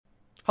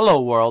Hello,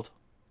 world.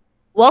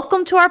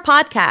 Welcome to our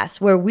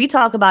podcast where we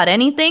talk about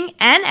anything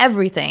and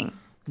everything.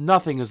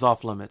 Nothing is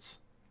off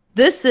limits.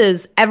 This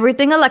is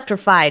Everything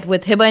Electrified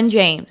with Hiba and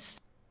James.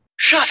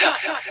 Shut up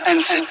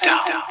and sit down.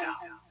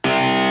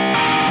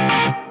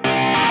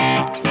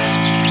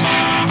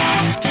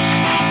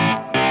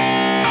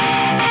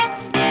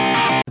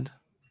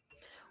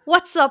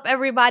 What's up,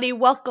 everybody?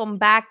 Welcome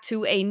back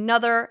to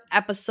another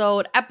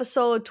episode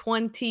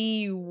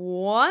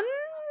 21?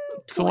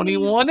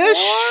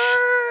 21-ish?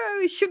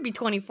 It should be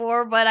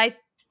 24, but I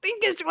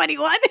think it's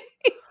 21.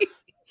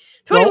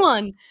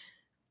 21.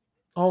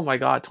 Oh my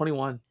god,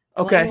 21.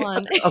 Okay.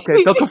 21.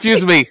 Okay, don't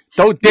confuse me.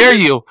 Don't dare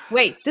you.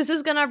 Wait, this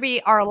is going to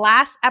be our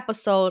last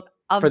episode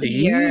of For the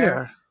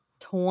year.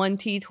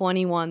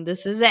 2021.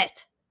 This is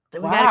it. We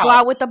Wow. got to go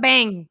out with a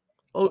bang.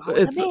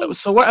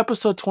 So we're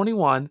episode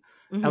 21,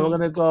 Mhm. and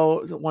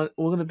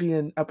we're gonna be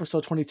in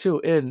episode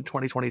 22 in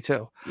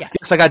 2022. Yes.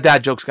 Yes, I got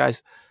dad jokes,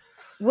 guys.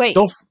 Wait,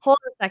 Don't- hold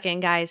on a second,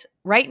 guys.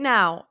 Right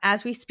now,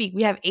 as we speak,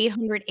 we have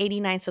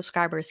 889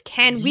 subscribers.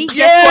 Can we get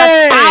to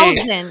Yay!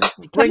 1,000?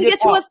 Can Bring we it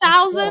get to up.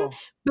 1,000 Let's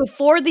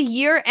before the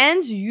year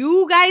ends?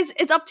 You guys,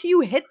 it's up to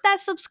you. Hit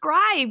that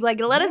subscribe.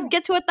 Let us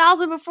get to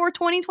 1,000 before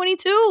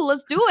 2022.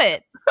 Let's do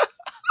it.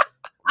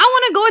 I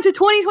want to go into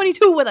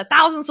 2022 with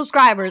 1,000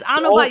 subscribers. I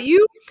don't know about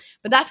you,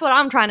 but that's what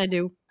I'm trying to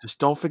do. Just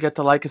don't forget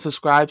to like and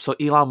subscribe so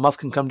Elon Musk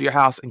can come to your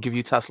house and give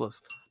you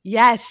Teslas.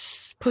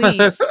 Yes,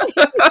 please.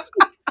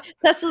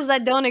 Teslas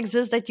that don't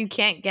exist that you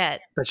can't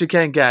get. That you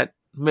can't get.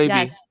 Maybe.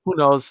 Yes. Who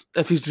knows?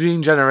 If he's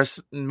being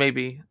generous,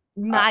 maybe.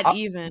 Not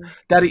even.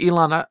 Daddy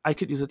Elon, I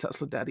could use a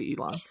Tesla, Daddy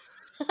Elon.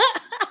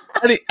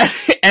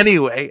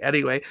 Anyway.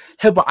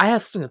 Hey, but I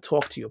have something to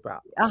talk to you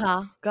about.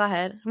 Go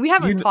ahead. We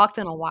haven't talked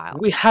in a while.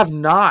 We have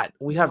not.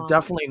 We have No.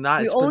 definitely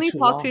not. We It's been only too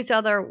talk long. to each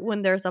other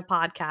when there's a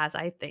podcast,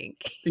 I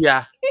think.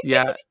 Yeah.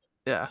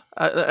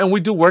 And we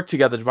do work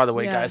together, by the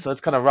way, Yeah. guys. So it's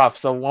kind of rough.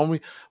 So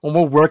when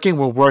we're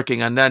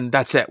working, and then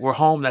that's it. We're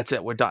home. That's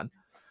it. We're done.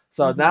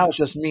 So Mhm. now it's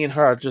just me and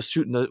her, just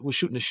shooting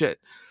the shit.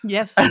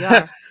 Yes, we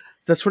are.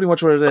 So that's pretty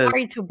much what it is.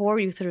 Sorry to bore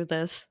you through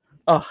this.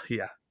 Oh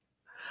yeah.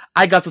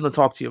 I got something to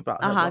talk to you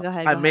about. Go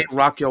ahead. I may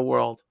rock your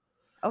world.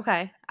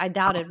 Okay. I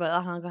doubt it, but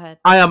go ahead.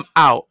 I am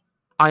out.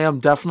 I am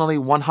definitely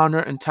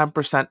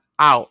 110%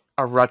 out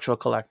of retro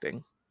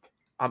collecting.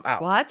 I'm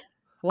out. What?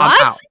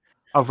 I'm out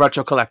of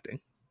retro collecting.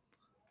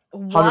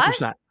 What?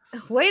 100%.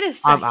 Wait a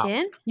I'm out.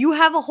 second. You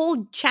have a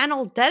whole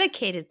channel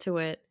dedicated to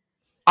it.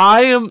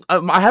 I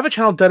have a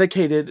channel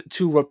dedicated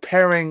to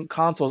repairing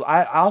consoles.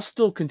 I'll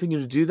still continue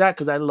to do that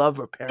because I love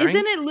repairing.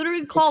 Isn't it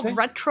literally called Fixing?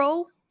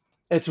 retro?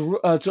 It's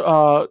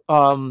the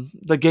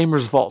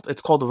Gamers Vault.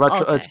 It's called the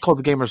retro. Okay. It's called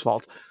the Gamers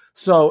Vault.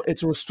 So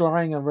it's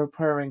restoring and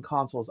repairing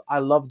consoles. I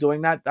love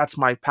doing that. That's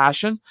my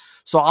passion.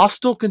 So I'll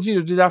still continue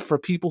to do that for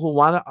people who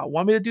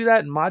want me to do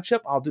that in mod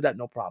chip. I'll do that,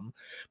 no problem.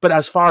 But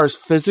as far as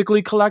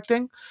physically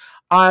collecting,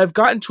 I've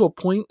gotten to a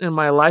point in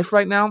my life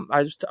right now.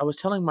 I was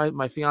telling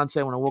my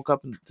fiance when I woke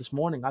up this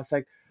morning. I was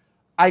like,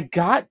 I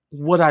got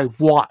what I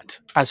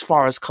want as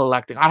far as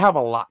collecting. I have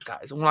a lot,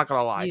 guys. I'm not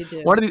gonna lie. You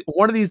do.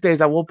 One of these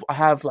days, I will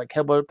have like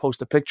Heather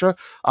post a picture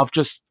of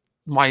just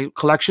my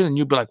collection, and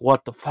you'll be like,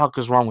 "What the fuck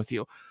is wrong with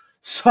you?"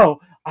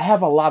 So I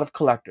have a lot of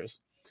collectors.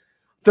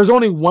 There's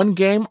only one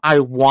game I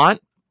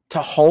want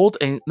to hold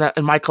in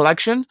my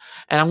collection,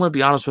 and I'm going to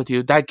be honest with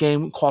you, that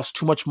game costs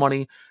too much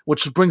money,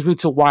 which brings me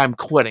to why I'm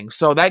quitting.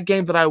 So that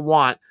game that I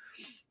want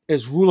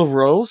is Rule of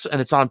Rose,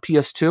 and it's on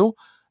PS2.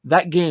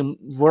 That game,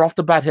 right off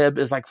the bat, Hib,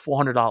 is like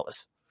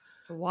 $400.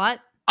 What?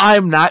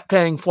 I'm not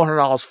paying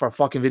 $400 for a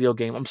fucking video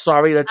game. I'm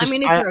sorry. I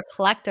mean, if you're a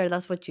collector,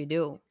 that's what you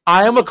do.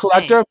 I am a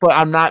collector, but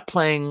I'm not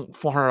paying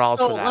 $400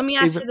 So for that. let me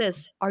ask you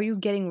this: are you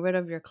getting rid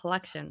of your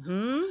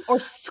collection, or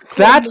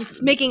That's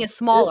making it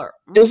smaller?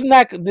 Isn't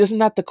that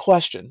the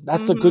question?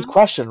 That's the good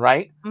question,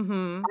 right?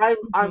 Mm-hmm.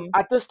 I'm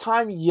at this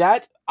time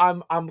yet.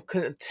 I'm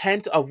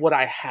content of what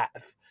I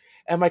have.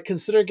 Am I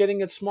consider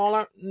getting it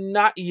smaller?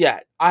 Not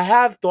yet. I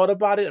have thought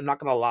about it. I'm not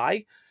gonna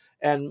lie.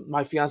 And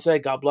my fiance,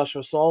 God bless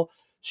her soul,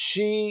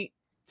 she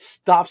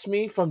stops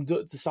me from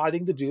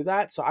deciding to do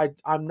that. So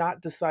I'm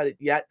not decided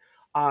yet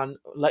on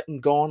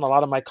letting go on a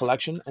lot of my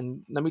collection.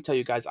 And let me tell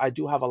you guys, I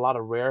do have a lot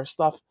of rare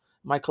stuff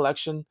in my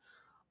collection.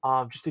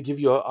 Just to give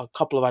you a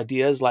couple of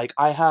ideas, like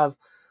I have,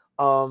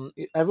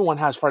 everyone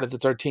has Friday the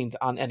 13th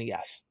on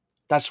NES.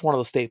 That's one of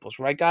the staples,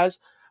 right, guys?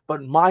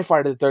 But my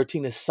Friday the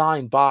 13th is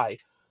signed by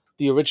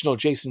the original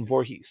Jason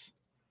Voorhees,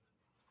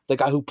 the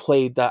guy who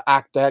played the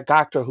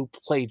actor who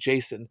played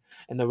Jason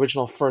in the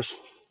original first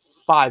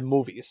 5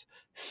 movies,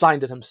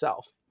 signed it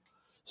himself.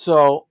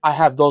 So I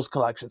have those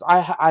collections.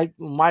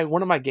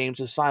 One of my games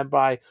is signed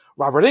by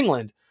Robert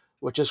Englund,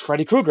 which is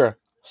Freddy Krueger.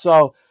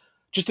 So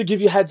just to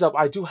give you a heads up,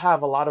 I do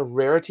have a lot of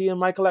rarity in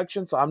my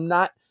collection, so I'm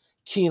not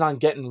keen on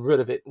getting rid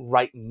of it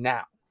right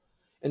now.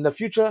 In the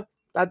future,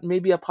 that may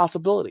be a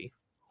possibility.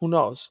 Who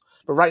knows?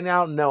 But right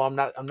now, no, I'm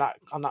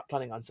not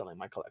planning on selling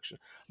my collection.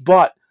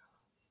 But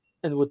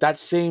and with that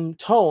same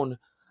tone,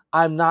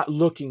 I'm not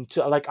looking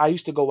to, like, I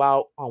used to go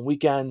out on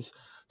weekends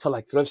to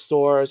like thrift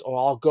stores, or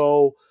I'll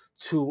go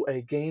to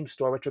a game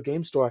store, retro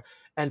game store,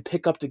 and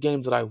pick up the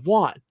games that I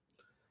want.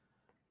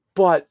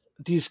 But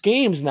these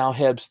games now,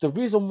 Hibbs, the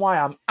reason why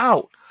I'm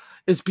out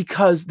is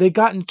because they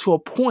gotten to a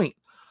point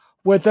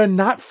where they're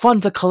not fun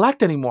to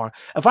collect anymore.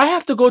 If I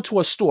have to go to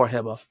a store,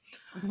 Hibba,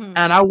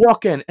 and I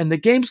walk in and the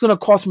game's going to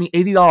cost me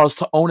 $80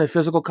 to own a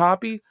physical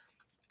copy,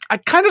 I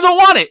kind of don't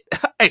want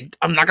it.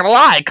 I'm not going to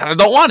lie, I kind of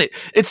don't want it.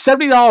 It's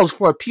 $70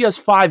 for a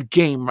PS5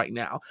 game right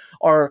now,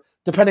 or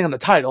depending on the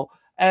title.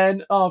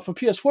 And for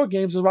PS4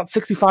 games, it's about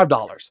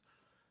 $65.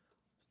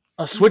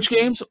 Switch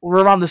games,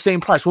 we're around the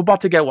same price. We're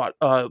about to get what?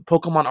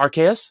 Pokemon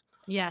Arceus?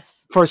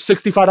 Yes. For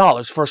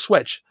 $65 for a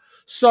Switch.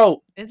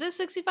 So is it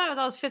 65 or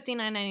that was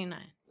 $59.99?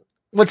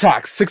 With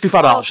tax,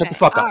 $65. Okay. Shut the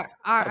fuck up.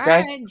 All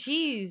right,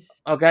 jeez.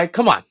 Okay,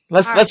 come on.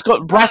 Let's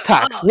go brass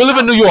tacks. We live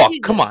in New York.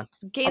 Jesus. Come on.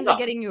 Games are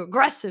getting you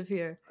aggressive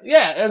here.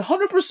 Yeah,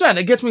 100%.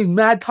 It gets me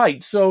mad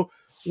tight. So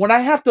when I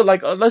have to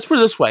let's put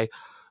it this way,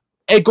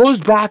 it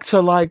goes back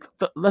to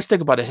let's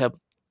think about it, Hib.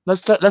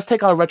 Let's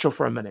take our retro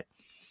for a minute.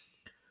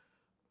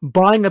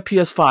 Buying a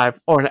PS5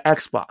 or an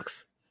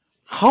Xbox,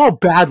 how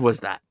bad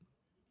was that?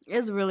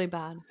 It's really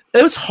bad.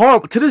 It was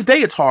horrible. To this day,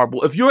 it's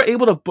horrible. If you're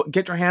able to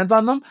get your hands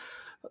on them,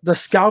 the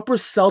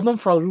scalpers sell them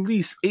for at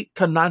least $800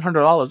 to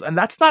 $900, and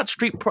that's not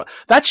street.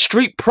 That's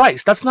street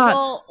price. That's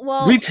not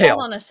retail.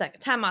 Hold on a second.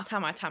 Time out.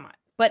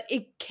 But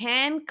it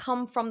can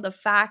come from the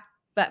fact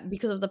that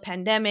because of the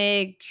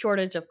pandemic,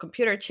 shortage of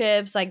computer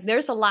chips,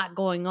 there's a lot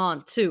going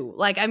on too.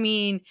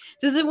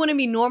 This wouldn't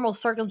be normal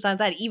circumstance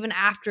that even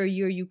after a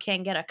year you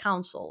can't get a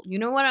console. You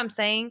know what I'm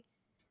saying?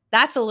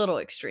 That's a little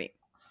extreme.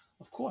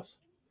 Of course.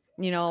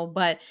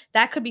 But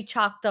that could be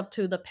chalked up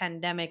to the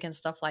pandemic and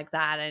stuff like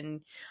that.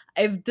 And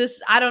if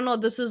I don't know,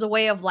 this is a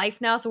way of life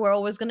now, so we're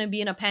always going to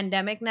be in a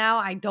pandemic now.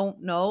 I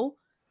don't know,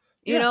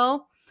 you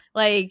know,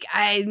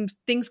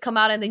 things come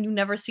out and then you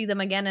never see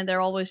them again, and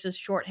they're always just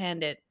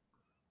shorthanded.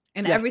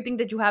 And everything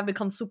that you have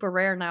becomes super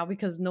rare now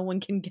because no one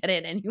can get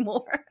it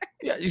anymore.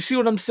 Yeah, you see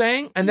what I'm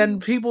saying? And then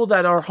people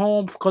that are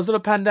home because of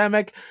the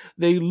pandemic,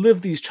 they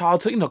live these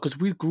childhood, because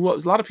we grew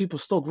up, a lot of people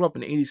still grew up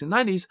in the 80s and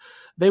 90s.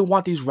 They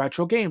want these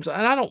retro games.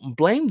 And I don't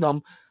blame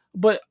them.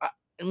 But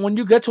when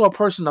you get to a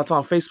person that's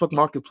on Facebook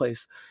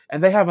Marketplace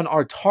and they have an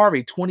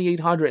Atari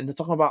 2800 and they're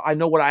talking about, I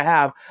know what I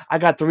have, I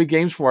got 3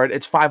 games for it,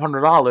 it's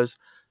 $500,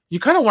 you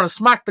kind of want to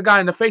smack the guy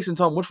in the face and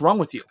tell him, what's wrong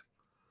with you?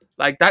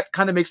 That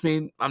kind of makes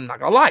me, I'm not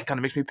going to lie, kind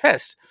of makes me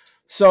pissed.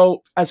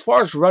 So as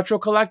far as retro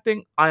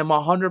collecting, I am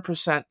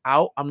 100%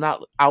 out. I'm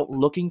not out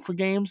looking for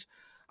games.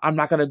 I'm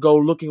not going to go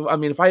looking. I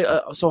mean, if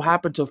I so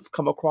happen to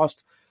come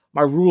across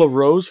my Rule of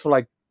Rose for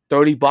 $30,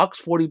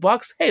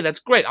 $40, hey, that's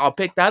great. I'll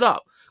pick that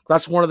up.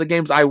 That's one of the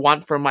games I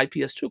want for my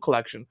PS2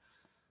 collection.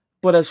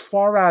 But as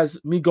far as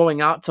me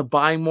going out to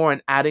buying more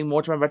and adding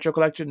more to my retro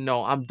collection,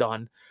 no, I'm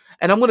done.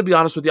 And I'm going to be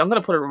honest with you. I'm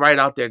going to put it right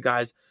out there,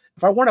 guys.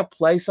 If I want to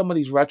play some of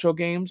these retro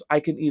games, I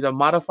can either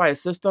modify a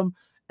system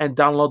and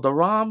download the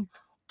ROM,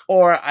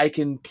 or I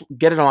can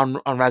get it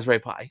on Raspberry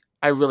Pi.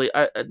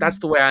 That's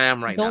the way I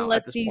am right now. Don't let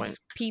at this these point.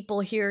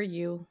 People hear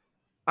you.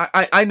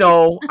 I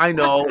know.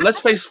 Let's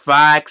face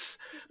facts.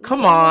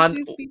 Come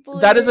on,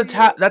 that's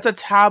a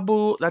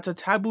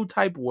taboo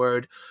type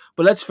word.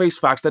 But let's face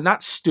facts. They're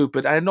not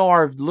stupid. I know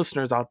our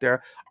listeners out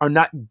there are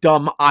not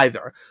dumb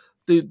either.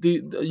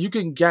 You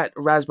can get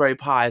Raspberry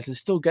Pis and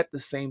still get the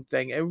same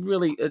thing. It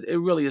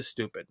really is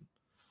stupid.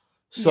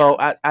 So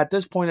at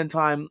this point in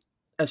time,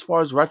 as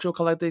far as retro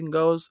collecting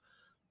goes,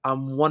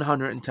 I'm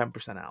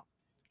 110% out.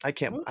 I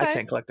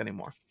can't collect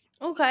anymore.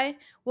 Okay.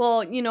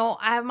 Well,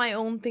 I have my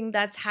own thing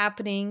that's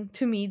happening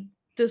to me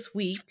this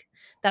week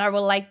that I would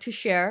like to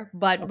share.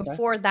 But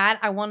before that,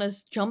 I want to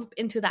jump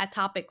into that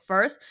topic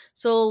first.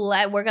 So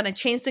we're going to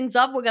change things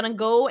up. We're going to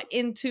go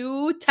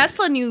into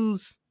Tesla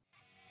news.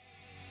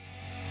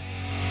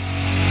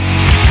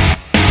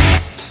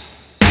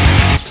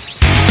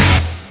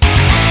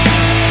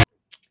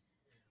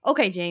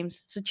 Okay,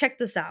 James. So check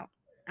this out.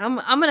 I'm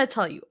going to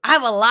tell you. I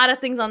have a lot of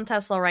things on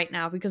Tesla right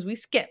now because we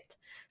skipped.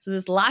 So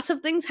there's lots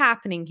of things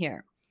happening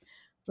here.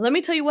 Let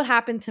me tell you what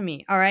happened to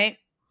me, all right?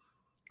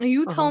 And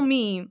you tell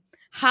me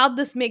how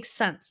this makes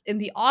sense. In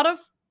the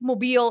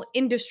automobile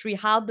industry,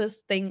 how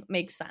this thing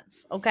makes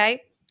sense,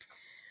 okay?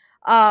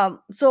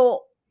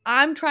 So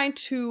I'm trying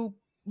to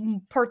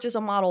purchase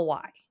a Model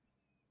Y,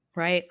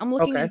 right? I'm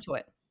looking into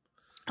it.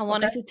 I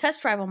wanted to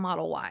test drive a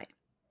Model Y,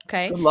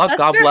 okay? Good luck,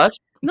 God bless.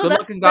 No, good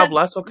looking, God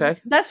bless. Okay,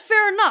 that's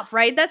fair enough,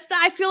 right?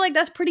 I feel like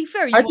that's pretty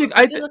fair. You want to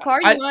purchase a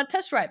car, you want to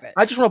test drive it.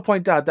 I just want to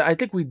point out that I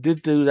think we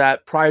did do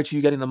that prior to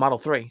you getting the Model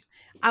 3.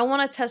 I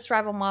want to test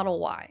drive a Model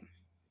Y.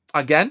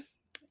 Again?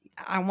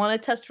 I want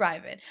to test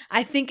drive it.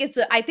 I think it's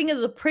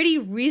a pretty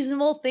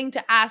reasonable thing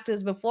to ask.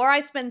 Is before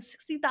I spend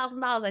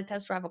 $60,000, I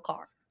test drive a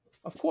car.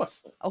 Of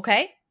course.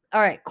 Okay.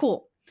 All right.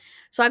 Cool.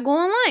 So I go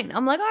online.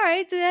 I'm like, all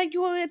right,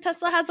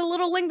 Tesla has a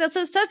little link that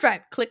says test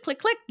drive. Click, click,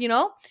 click.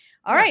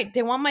 All right,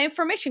 they want my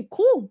information.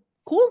 Cool.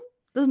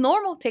 This is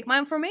normal. Take my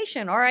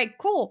information. All right,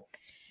 cool.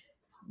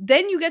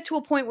 Then you get to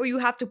a point where you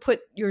have to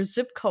put your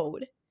zip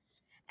code.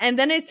 And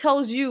then it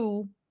tells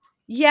you,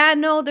 yeah,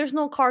 no, there's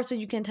no car so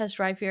you can test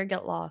drive here.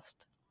 Get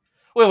lost.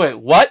 Wait,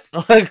 what?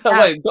 Like,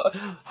 Yeah. wait,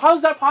 how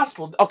is that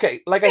possible?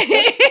 Okay, like I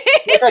said,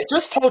 like I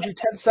just told you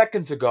 10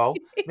 seconds ago.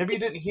 Maybe you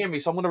didn't hear me,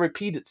 so I'm going to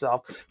repeat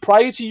itself.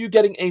 Prior to you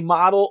getting a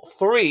Model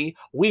 3,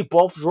 we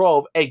both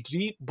drove a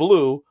deep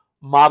blue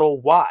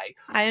Model Y.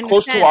 I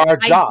Close to understand. our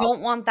I job.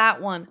 don't want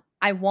that one.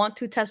 I want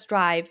to test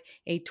drive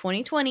a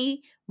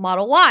 2020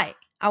 Model Y.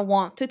 I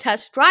want to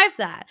test drive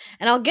that.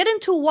 And I'll get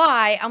into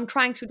why I'm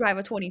trying to drive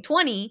a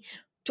 2020.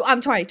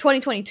 I'm sorry,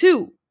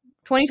 2022.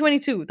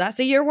 2022. That's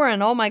the year we're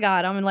in. Oh my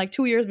God. I'm in like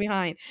 2 years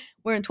behind.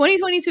 We're in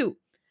 2022.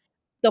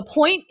 The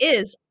point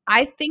is,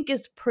 I think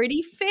it's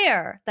pretty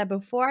fair that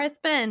before I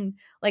spend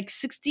like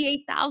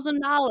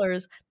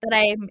 $68,000 that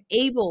I am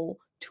able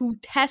to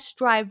test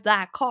drive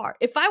that car.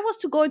 If I was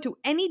to go into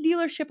any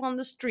dealership on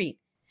the street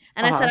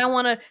and I said Uh-huh. I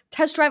want to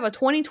test drive a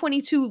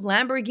 2022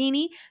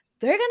 Lamborghini,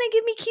 they're going to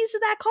give me keys to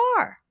that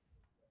car.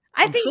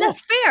 I I'm think sure.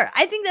 that's fair.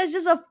 I think that's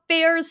just a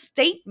fair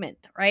statement,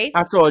 right?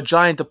 After a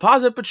giant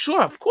deposit, but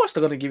sure, of course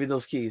they're going to give you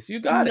those keys. You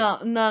got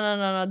it.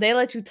 No. They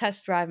let you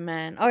test drive,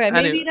 man. Okay,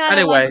 maybe not a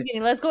Anyway,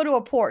 Lamborghini. Let's go to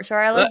a Porsche. All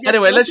right, let's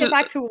let's get just.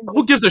 back to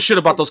Who gives a shit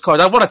about those cars?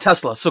 I want a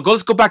Tesla, so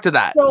let's go back to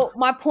that. So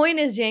my point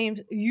is,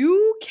 James,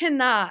 you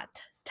cannot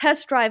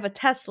test drive a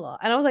Tesla.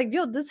 And I was like,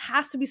 yo, this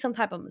has to be some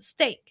type of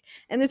mistake.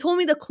 And they told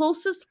me the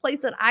closest place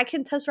that I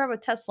can test drive a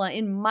Tesla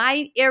in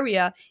my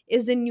area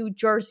is in New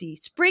Jersey,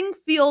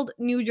 Springfield,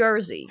 New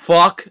Jersey.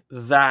 Fuck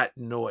that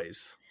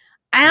noise.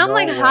 And I'm No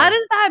like, way. how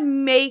does that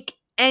make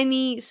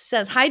any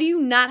sense? How do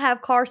you not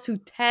have cars to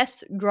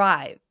test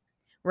drive?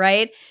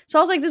 Right? So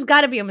I was like, this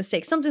got to be a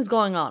mistake. Something's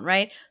going on,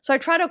 right? So I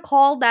try to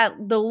call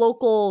the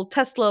local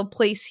Tesla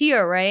place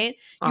here, right?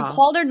 You Uh-huh.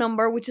 call their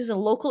number, which is a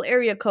local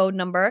area code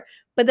number,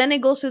 but then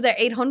it goes to their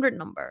 800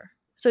 number.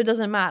 So it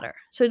doesn't matter.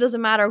 So it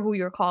doesn't matter who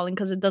you're calling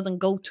because it doesn't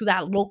go to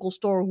that local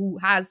store who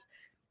has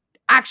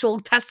actual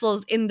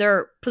Teslas in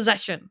their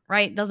possession,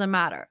 right? Doesn't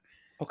matter.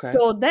 Okay.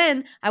 So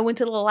then I went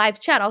to the live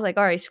chat. I was like,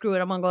 all right, screw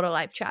it. I'm going to go to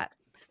live chat.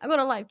 I go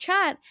to live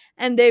chat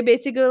and they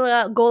basically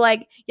go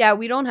like, yeah,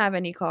 we don't have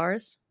any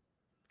cars.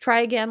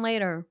 Try again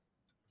later.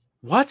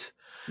 What?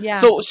 Yeah.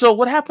 So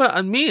what happened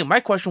on me? My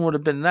question would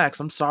have been next.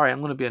 I'm sorry, I'm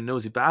going to be a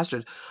nosy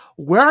bastard.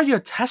 Where are your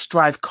test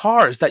drive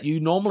cars that you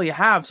normally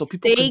have so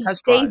people can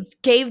test drive? They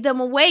gave them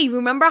away.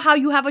 Remember how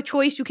you have a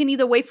choice? You can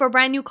either wait for a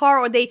brand new car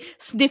or they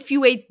sniff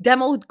you a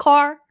demo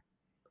car.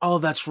 Oh,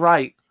 that's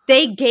right.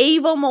 They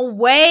gave them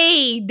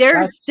away.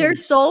 They're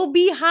so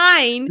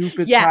behind.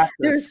 Stupid Yeah, practice.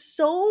 they're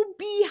so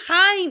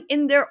behind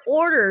in their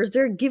orders.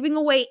 They're giving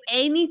away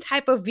any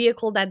type of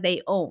vehicle that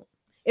they own.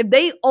 If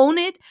they own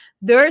it,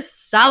 they're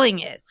selling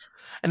it.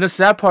 And the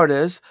sad part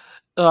is,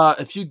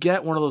 if you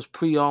get one of those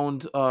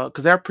pre-owned,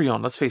 because they're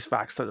pre-owned, let's face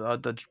facts,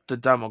 the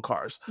demo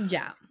cars,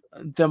 Yeah.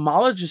 the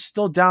mileage is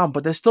still down,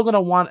 but they're still going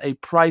to want a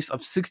price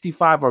of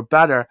 65 or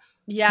better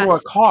Yes. for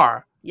a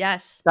car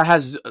Yes. that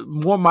has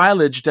more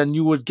mileage than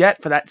you would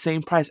get for that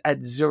same price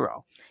at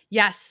zero.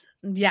 Yes.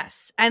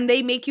 Yes. And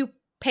they make you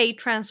pay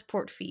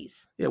transport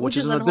fees. Yeah, which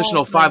is an a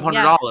additional whole thing.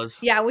 $500.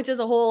 Yeah, which is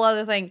a whole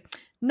other thing.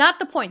 Not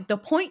the point. The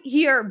point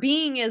here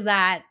being is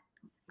that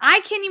I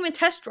can't even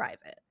test drive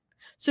it.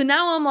 So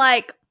now I'm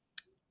like,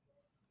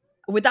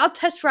 without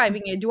test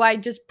driving it, do I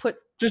just put...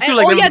 Just do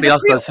like everybody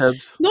else does,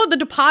 Hibbs. No, the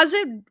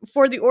deposit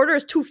for the order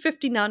is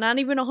 $250 now, not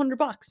even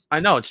 $100. I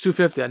know, it's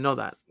 $250. I know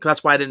that.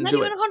 That's why I didn't Not do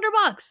even it.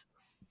 $100.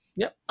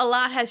 Yep. A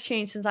lot has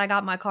changed since I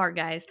got my car,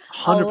 guys.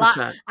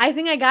 100%. I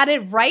think I got it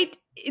right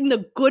in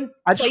the good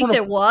place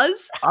it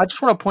was. I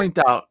just want to point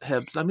out,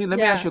 Hibbs. Let me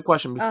ask you a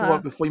question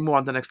before you move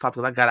on to the next topic,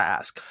 because I gotta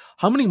ask.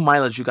 How many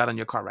mileage you got on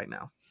your car right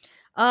now?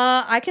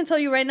 I can tell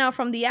you right now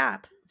from the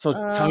app. So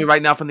tell me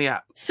right now from the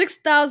app.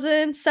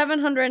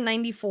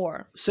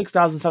 6,794.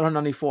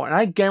 6,794. And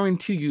I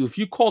guarantee you, if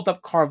you called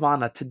up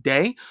Carvana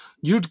today,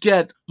 you'd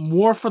get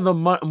more for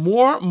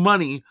more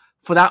money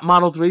for that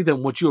Model 3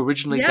 than what you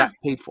originally got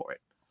paid for it.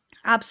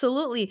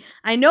 Absolutely.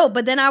 I know,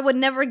 but then I would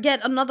never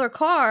get another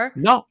car.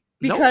 No.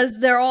 Because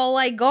they're all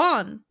like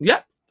gone.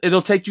 Yeah.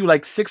 It'll take you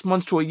like 6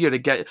 months to a year to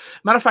get.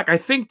 Matter of fact, I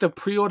think the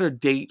pre-order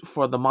date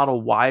for the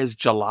Model Y is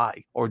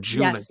July or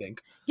June, I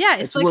think. Yeah,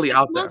 it's like really 6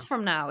 out months there.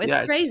 from now. It's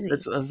crazy.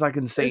 It's like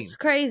insane. It's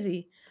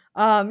crazy.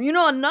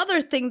 Another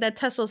thing that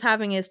Tesla's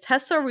having is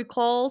Tesla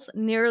recalls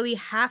nearly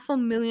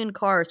 500,000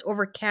 cars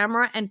over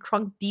camera and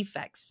trunk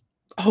defects.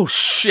 Oh,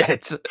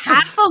 shit.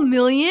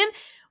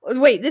 500,000?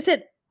 Wait, they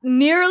said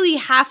nearly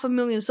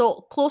 500,000. So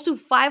close to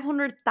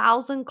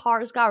 500,000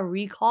 cars got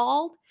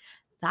recalled.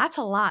 That's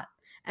a lot.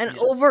 And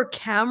over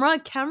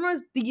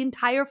camera's the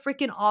entire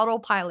freaking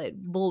autopilot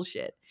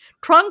bullshit.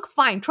 Trunk,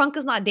 fine. Trunk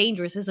is not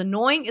dangerous. It's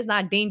annoying. It's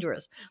not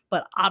dangerous.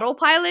 But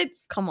autopilot,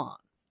 come on.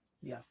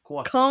 Yeah, of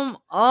course. Come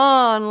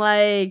on.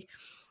 Like,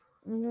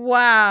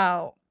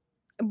 wow.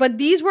 But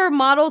these were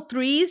Model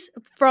 3s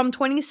from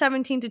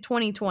 2017 to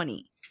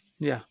 2020.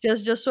 Yeah.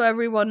 Just so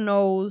everyone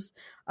knows.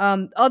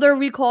 Other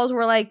recalls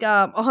were like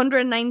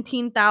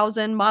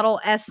 119,000 Model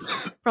S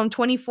from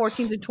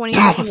 2014 to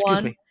 2021.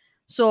 Excuse me.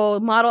 So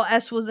Model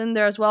S was in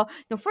there as well.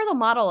 For the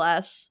Model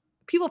S,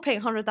 people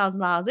paying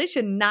 $100,000. They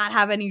should not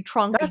have any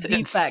trunk That's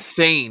defects.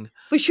 insane.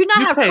 But should not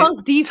You have pay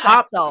trunk defects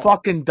top though.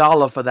 fucking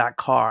dollar for that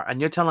car, and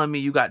you're telling me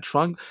you got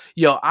trunk?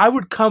 Yo, I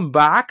would come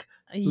back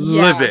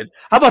Yeah. livid.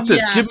 How about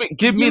this? Yeah.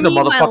 Give me the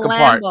my motherfucking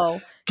part.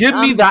 Lambo. Give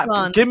me I'm that.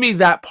 done. Give me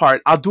that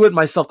part. I'll do it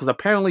myself because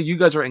apparently you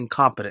guys are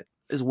incompetent.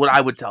 Is what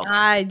I would tell them.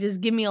 I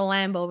just give me a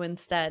Lambo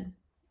instead.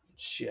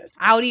 Shit.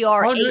 Audi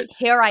R8.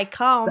 Here I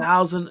come.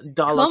 $1,000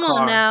 car. Come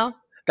on now.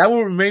 That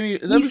would maybe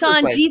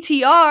Nissan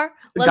GTR.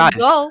 Let's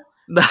go.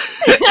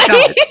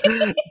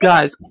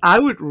 guys, I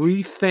would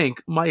rethink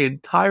my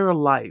entire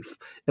life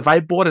if I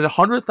bought a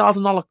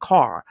 $100,000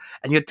 car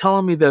and you're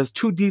telling me there's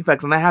 2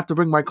 defects and I have to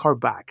bring my car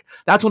back.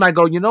 That's when I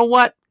go, you know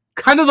what?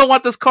 Kind of don't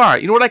want this car.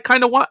 You know what I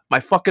kind of want? My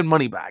fucking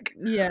money back.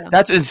 Yeah.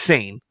 That's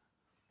insane.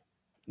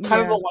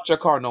 Kind of Yeah. don't want your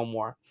car no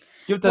more.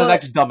 Give it to the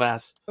next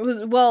dumbass.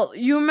 Well,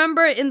 you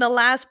remember in the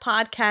last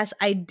podcast,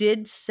 I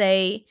did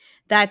say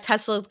that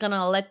Tesla is going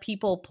to let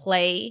people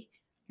play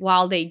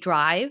while they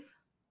drive.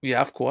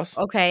 Yeah, of course.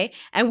 Okay.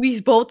 And we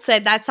both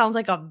said that sounds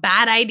like a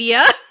bad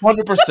idea.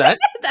 100%.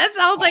 That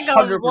sounds like a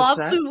 100%.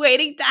 lawsuit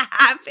waiting to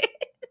happen.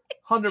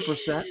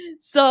 100%.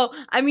 So,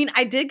 I mean,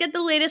 I did get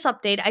the latest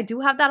update. I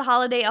do have that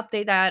holiday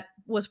update that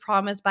was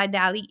promised by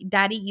Daddy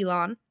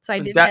Elon. So I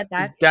did get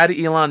that.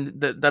 Daddy Elon,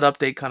 that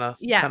update kind of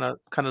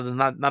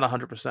not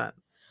 100%.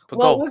 But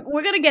Well, go.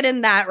 we're going to get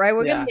in that, right?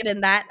 We're going to get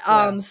in that.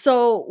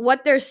 So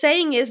what they're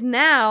saying is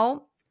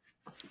now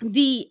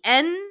the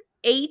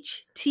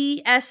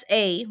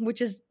NHTSA,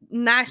 which is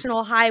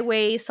National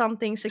Highway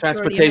something security.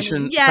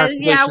 Transportation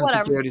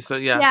whatever. security. So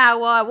Yeah,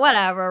 well,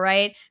 whatever,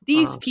 right?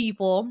 These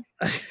people,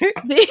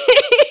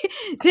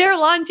 they're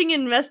launching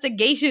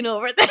investigation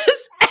over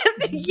this.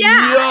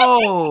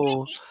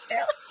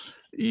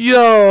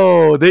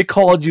 Yo, they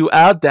called you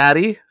out,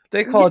 Daddy.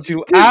 They called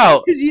you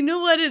out. Because you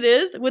know what it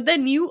is? With the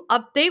new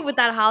update, with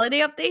that holiday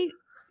update,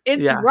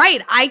 it's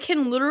right. I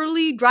can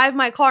literally drive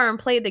my car and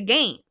play the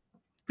game.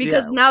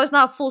 Because now it's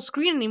not full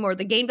screen anymore.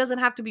 The game doesn't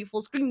have to be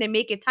full screen. They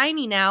make it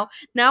tiny now.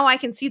 Now I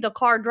can see the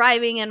car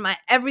driving and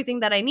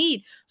everything that I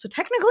need. So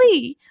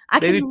technically,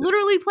 I can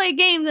literally play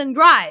games and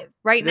drive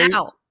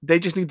now. They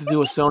just need to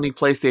do a Sony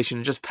PlayStation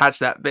and just patch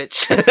that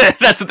bitch.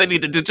 That's what they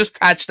need to do. Just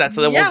patch that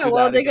so they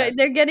won't do that.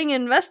 They're getting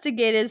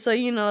investigated. So,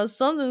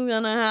 something's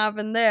going to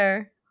happen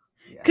there.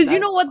 Because you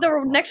know what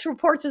the next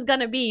reports is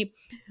going to be?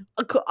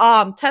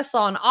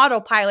 Tesla on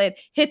autopilot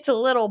hits a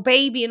little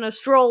baby in a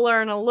stroller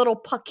and a little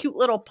cute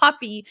little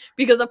puppy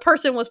because a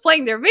person was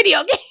playing their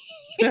video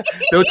game.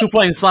 They were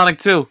playing Sonic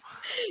 2.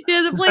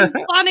 Yeah, they're playing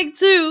Sonic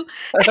 2.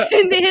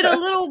 And they hit a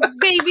little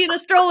baby in a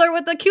stroller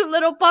with a cute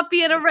little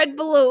puppy and a red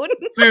balloon.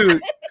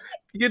 Dude,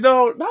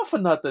 not for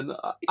nothing.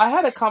 I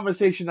had a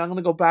conversation. I'm going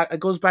to go back.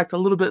 It goes back to a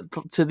little bit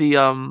to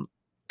the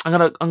I'm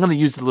gonna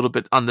use it a little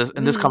bit on this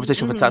in this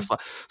conversation for Tesla.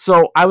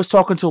 So I was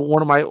talking to a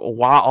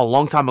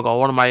long time ago,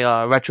 one of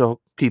my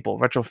retro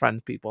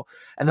friends people,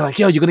 and they're like,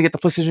 "Yo, you're gonna get the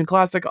PlayStation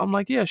Classic?" I'm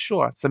like, "Yeah,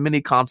 sure." It's a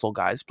mini console,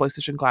 guys.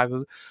 PlayStation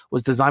Classic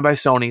was designed by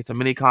Sony. It's a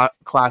mini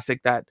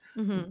classic that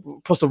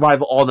supposed to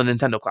rival all the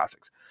Nintendo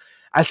classics.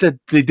 I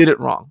said they did it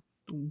wrong.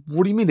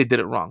 What do you mean they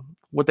did it wrong?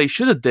 What they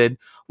should have did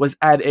was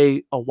add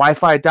a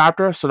Wi-Fi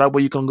adapter so that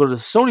way you can go to the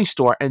Sony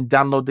store and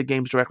download the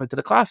games directly to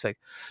the Classic.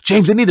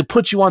 James, they need to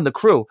put you on the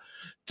crew.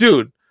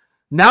 Dude,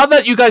 now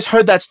that you guys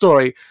heard that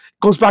story,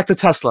 goes back to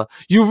Tesla.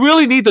 You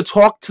really need to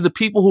talk to the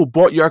people who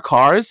bought your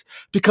cars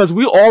because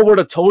we all would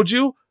have told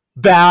you,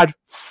 bad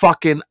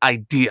fucking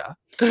idea.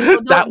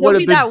 Well, that would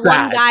have been that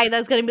bad. one guy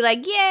that's going to be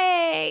like,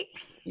 yay!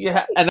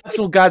 Yeah, and that's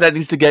the guy that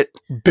needs to get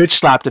bitch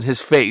slapped in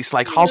his face.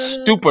 Like, how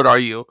stupid are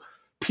you?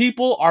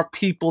 People are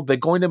people. They're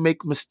going to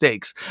make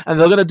mistakes, and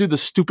they're going to do the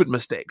stupid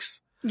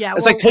mistakes. Yeah,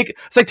 it's like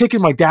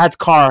taking my dad's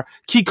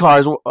keys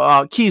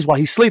while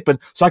he's sleeping,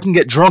 so I can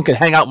get drunk and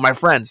hang out with my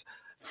friends.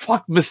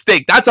 Fuck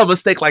mistake. That's a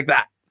mistake like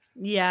that.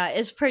 Yeah,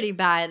 it's pretty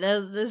bad.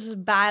 This is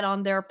bad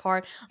on their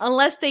part,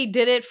 unless they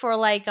did it for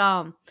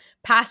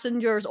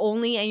passengers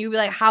only, and you'd be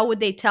like, how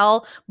would they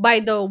tell? By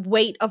the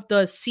weight of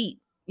the seat.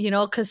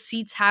 Because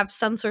seats have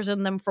sensors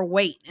in them for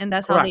weight, and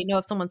that's how they know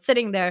if someone's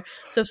sitting there.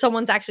 So if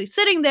someone's actually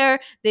sitting there,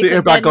 the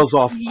airbag goes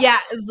off. Yeah,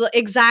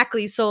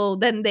 exactly. So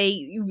then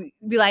they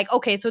be like,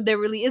 okay, so there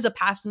really is a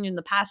passenger and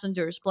the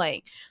passenger is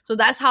playing. So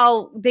that's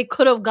how they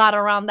could have got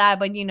around that,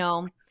 but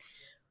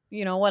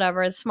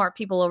whatever. It's smart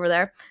people over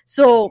there.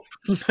 So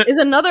is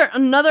another.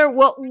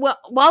 Well,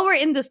 while we're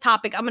in this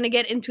topic, I'm gonna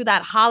get into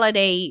that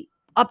holiday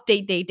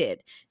update they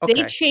did. Okay.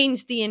 They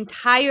changed the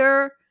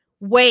entire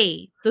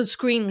way the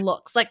screen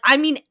looks.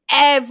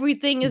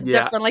 Everything is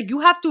different. You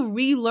have to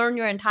relearn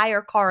your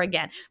entire car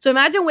again. So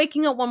imagine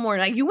waking up one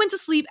morning, you went to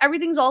sleep,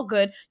 everything's all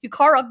good, your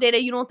car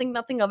updated, you don't think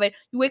nothing of it,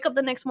 you wake up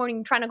the next morning,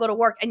 you're trying to go to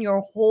work, and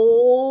your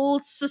whole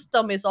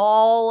system is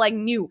all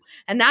new.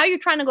 And now you're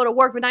trying to go to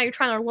work, but now you're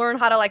trying to learn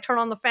how to turn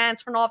on the fan,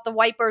 turn off the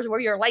wipers, where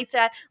your lights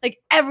at.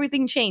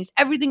 Everything changed.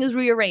 Everything is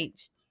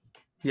rearranged.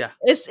 Yeah.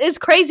 It's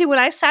crazy. When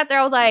I sat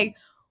there, I was like,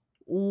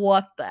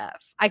 what the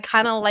F? I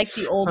kind of like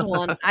the old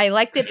one. I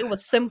liked it. It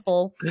was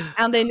simple.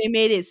 And then they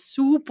made it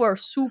super,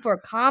 super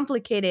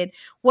complicated.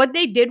 What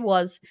they did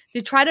was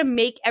they try to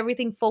make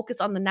everything focus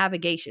on the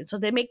navigation. So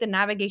they make the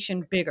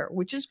navigation bigger,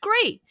 which is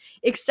great,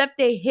 except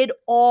they hid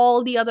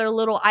all the other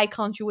little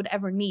icons you would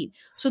ever need.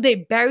 So they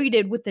buried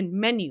it within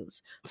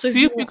menus. So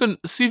See if you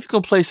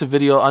can place a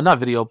video, not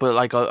video, but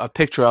like a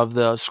picture of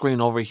the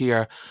screen over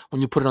here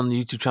when you put it on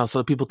the YouTube channel so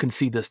that people can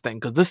see this thing,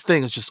 because this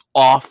thing is just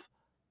off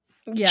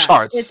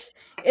charts.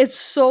 It's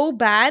so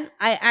bad.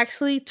 I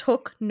actually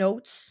took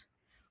notes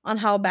on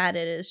how bad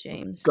it is,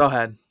 James. Go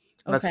ahead.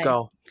 Let's Okay.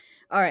 go.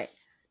 All right.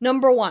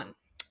 Number 1.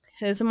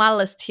 Here's my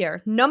list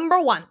here.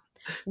 Number 1.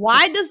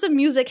 Why does the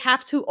music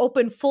have to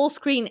open full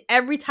screen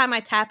every time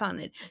I tap on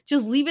it?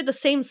 Just leave it the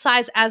same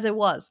size as it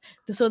was.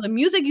 So the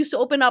music used to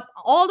open up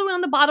all the way on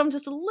the bottom,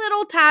 just a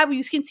little tab.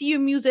 You can see your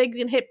music.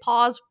 You can hit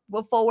pause,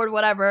 forward,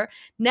 whatever.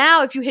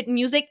 Now, if you hit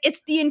music, it's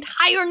the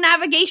entire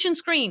navigation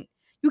screen.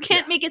 You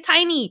can't make it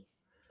tiny.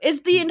 It's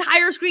the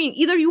entire screen.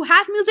 Either you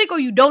have music or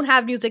you don't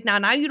have music now.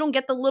 Now you don't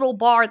get the little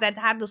bar that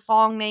have the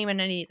song name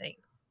and anything.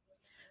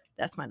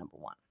 That's my number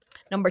 1.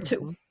 Number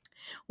 2.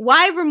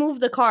 Why remove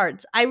the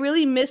cards? I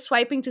really miss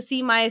swiping to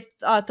see my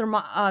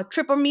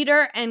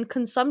tripometer and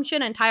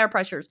consumption and tire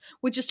pressures,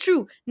 which is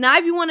true. Now,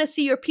 if you want to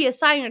see your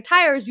PSI and your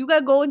tires, you got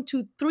to go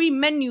into 3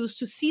 menus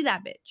to see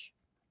that bitch.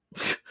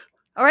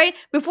 All right?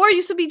 Before it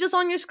used to be just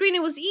on your screen.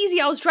 It was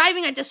easy. I was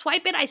driving. I just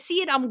swipe it. I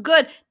see it. I'm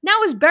good. Now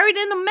it's buried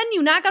in the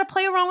menu. Now I got to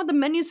play around with the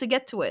menus to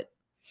get to it.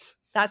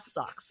 That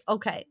sucks.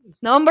 Okay.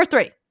 Number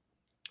 3.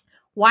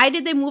 Why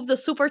did they move the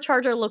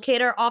supercharger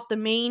locator off the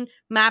main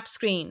map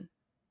screen?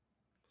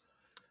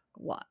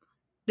 What?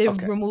 They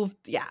removed,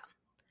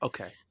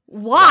 Okay.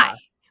 Why?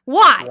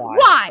 Why?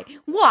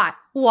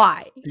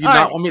 Do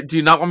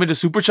you not want me to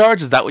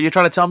supercharge? Is that what you're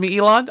trying to tell me,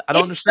 Elon? I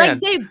don't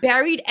understand. Like they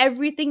buried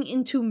everything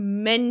into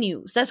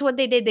menus. That's what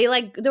they did. They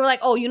were like,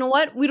 oh, you know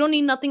what? We don't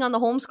need nothing on the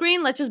home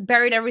screen. Let's just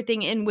bury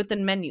everything in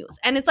within menus.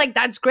 And it's like,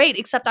 that's great,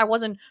 except I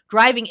wasn't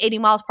driving 80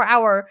 miles per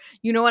hour.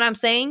 You know what I'm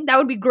saying? That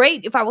would be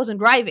great if I wasn't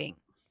driving.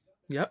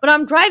 Yep. But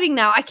I'm driving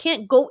now. I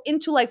can't go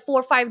into like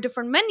 4 or 5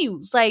 different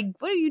menus. Like,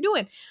 what are you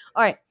doing?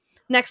 All right.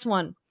 Next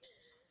one.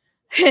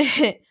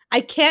 I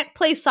can't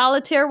play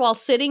solitaire while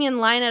sitting in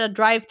line at a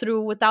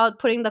drive-thru without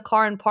putting the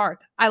car in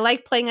park. I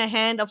like playing a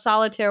hand of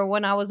solitaire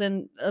when I was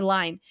in a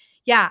line.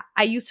 Yeah,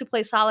 I used to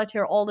play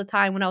solitaire all the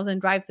time when I was in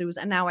drive-thrus,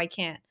 and now I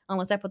can't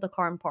unless I put the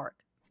car in park.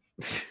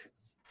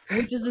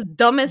 Which is the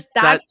dumbest.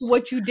 That's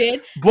what you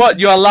did. But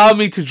you allow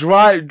me to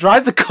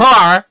drive the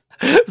car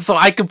so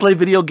I can play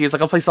video games. I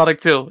can play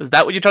Sonic 2. Is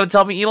that what you're trying to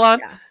tell me,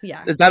 Elon?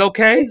 Yeah. Is that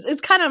okay? It's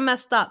kind of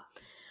messed up.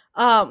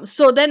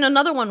 So then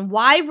another one.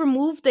 Why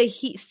remove the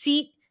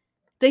seat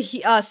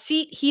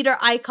heater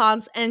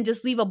icons and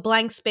just leave a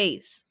blank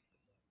space?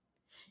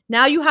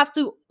 Now you have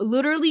to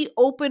literally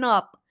open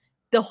up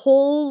the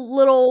whole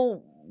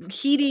little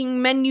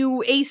heating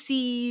menu,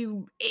 AC,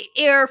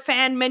 air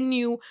fan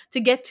menu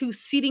to get to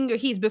seating your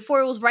heats. Before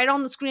it was right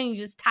on the screen, you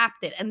just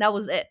tapped it and that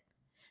was it.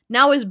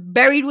 Now it's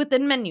buried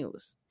within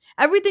menus.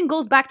 Everything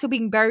goes back to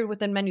being buried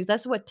within menus.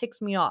 That's what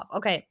ticks me off.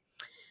 Okay.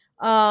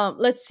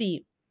 Let's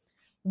see.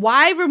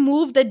 Why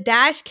remove the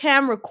dash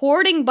cam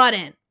recording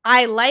button?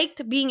 I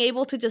liked being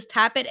able to just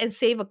tap it and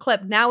save a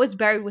clip. Now it's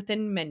buried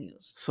within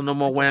menus. So no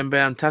more wham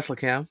bam Tesla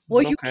cam.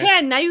 Well, you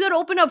can. Now you got to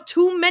open up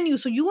 2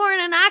 menus. So you were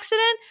in an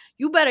accident,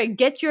 you better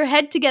get your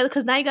head together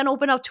because now you got to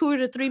open up 2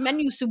 or 3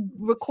 menus to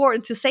record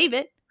and to save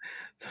it.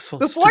 So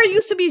before stupid. It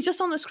used to be just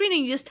on the screen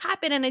and you just tap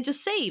it and it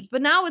just saves.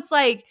 But now it's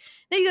like,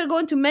 then you got to go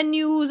into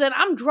menus and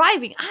I'm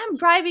driving.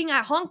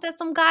 I honked at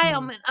some guy.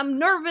 I'm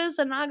nervous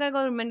and now I got to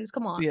go to menus.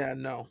 Come on. Yeah,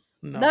 no.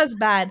 That's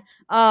bad.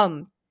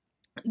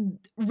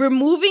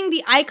 Removing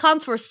the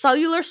icons for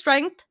cellular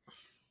strength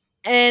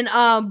and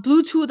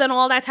Bluetooth and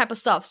all that type of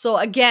stuff. So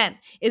again,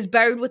 it's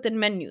buried within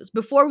menus.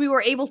 Before we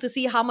were able to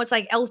see how much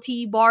like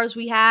LTE bars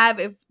we have,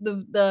 if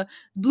the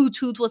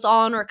Bluetooth was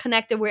on or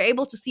connected, we're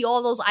able to see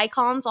all those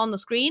icons on the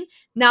screen.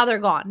 Now they're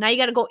gone. Now you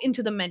got to go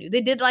into the menu.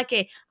 They did like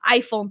a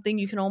iPhone thing,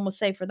 you can almost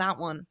say, for that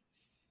one.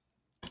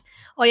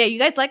 Oh yeah, you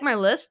guys like my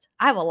list?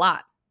 I have a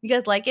lot. You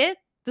guys like it?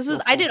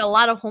 I did a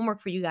lot of homework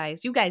for you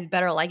guys. You guys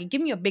better like it.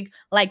 Give me a big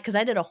like because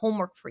I did a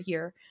homework for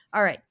here.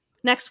 All right,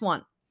 next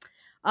one.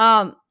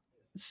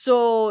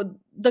 So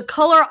the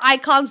color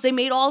icons, they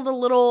made all the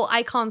little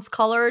icons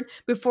colored.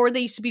 Before they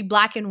used to be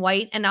black and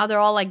white, and now they're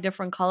all like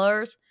different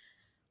colors.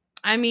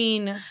 I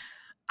mean,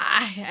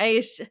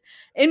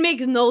 it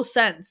makes no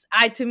sense.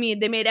 To me,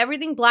 they made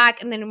everything black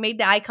and then made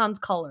the icons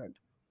colored.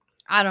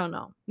 I don't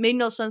know. Made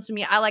no sense to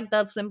me. I like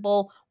that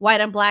simple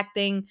white and black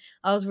thing.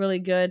 That was really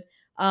good.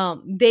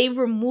 They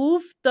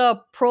removed the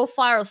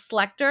profile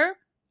selector.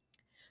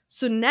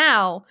 So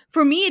now,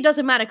 for me, it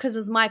doesn't matter because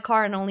it's my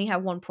car and I only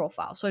have one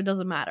profile. So it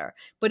doesn't matter.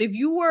 But if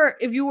you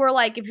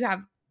have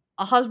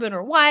a husband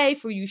or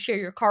wife, or you share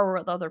your car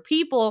with other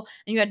people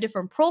and you had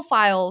different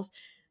profiles,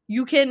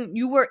 you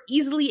were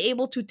easily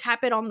able to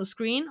tap it on the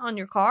screen on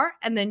your car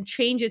and then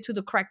change it to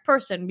the correct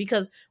person.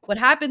 Because what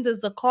happens is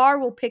the car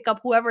will pick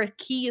up whoever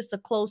key is the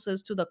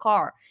closest to the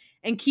car.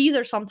 and keys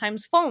are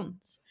sometimes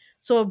phones.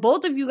 So if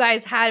both of you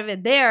guys have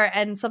it there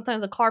and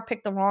sometimes a car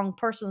picked the wrong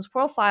person's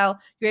profile,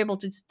 you're able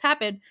to just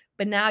tap it.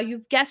 But now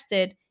you've guessed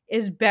it,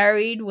 is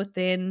buried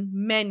within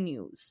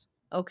menus.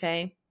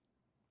 Okay.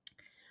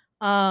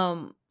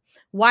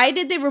 Why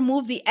did they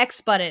remove the X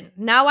button?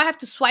 Now I have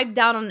to swipe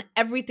down on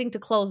everything to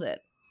close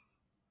it.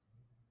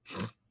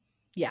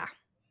 Yeah.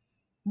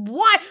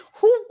 Why?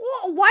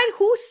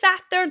 Who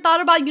sat there and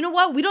thought about, you know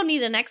what? We don't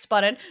need an X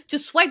button.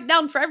 Just swipe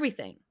down for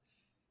everything.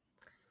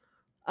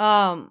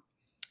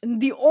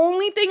 The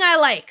only thing I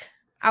like,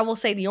 I will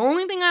say the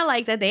only thing I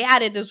like that they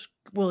added is,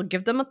 we'll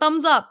give them a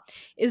thumbs up,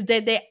 is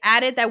that they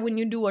added that when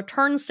you do a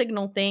turn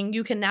signal thing,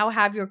 you can now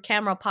have your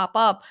camera pop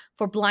up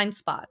for blind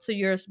spot. So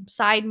your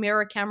side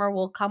mirror camera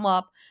will come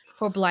up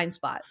for blind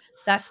spot.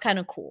 That's kind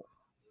of cool.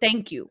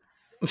 Thank you.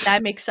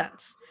 That makes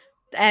sense.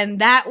 And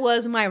that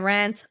was my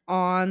rant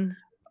on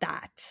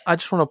that. I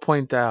just want to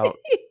point out,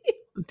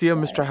 dear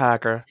Mr.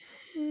 Hacker,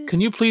 can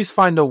you please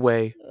find a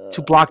way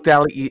to block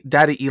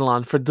Daddy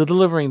Elon for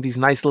delivering these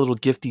nice little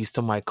gifties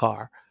to my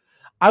car?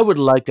 I would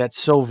like that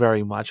so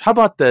very much. How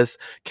about this?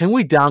 Can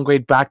we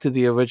downgrade back to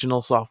the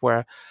original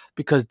software?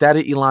 Because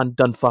Daddy Elon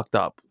done fucked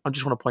up. I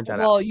just want to point that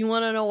out. Well, you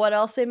want to know what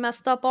else they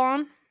messed up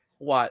on?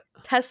 What?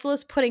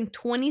 Tesla's putting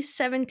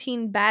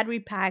 2017 battery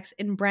packs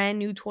in brand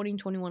new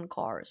 2021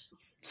 cars.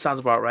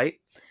 Sounds about right.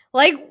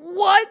 Like,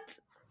 what?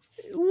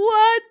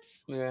 What?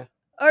 Yeah.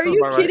 Are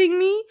you kidding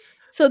me?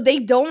 So they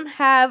don't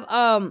have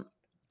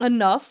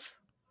enough,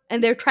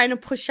 and they're trying to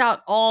push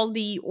out all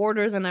the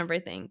orders and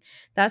everything.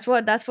 That's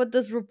what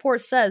this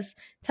report says.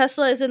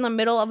 Tesla is in the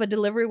middle of a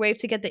delivery wave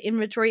to get the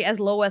inventory as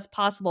low as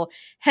possible.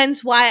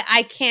 Hence why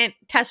I can't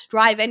test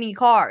drive any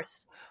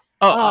cars.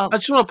 I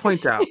just want to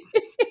point out.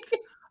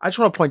 I just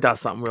want to point out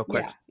something real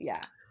quick.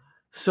 Yeah.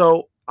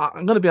 So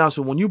I'm gonna be honest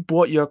with you. When you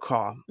bought your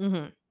car,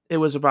 Mm-hmm. it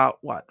was about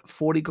what,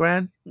 40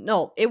 grand?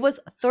 No, it was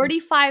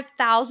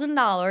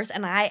 $35,000,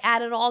 and I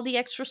added all the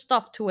extra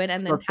stuff to it, and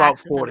then about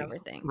taxes 40 and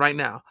everything. Right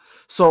now.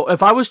 So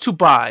if I was to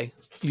buy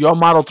your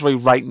Model 3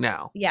 right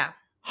now, Yeah,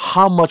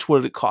 how much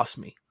would it cost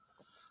me?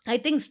 I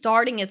think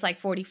starting it's like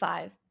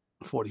 45.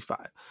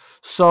 45.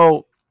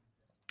 So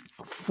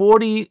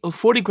 40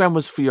 grand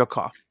was for your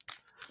car.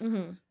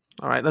 Mm-hmm.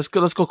 All right, let's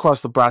go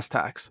across the brass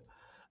tacks.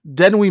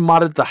 Then we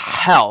modded the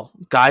hell,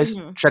 guys.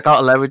 Mhm. Check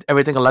out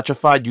Everything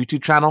Electrified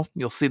YouTube channel.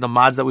 You'll see the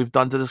mods that we've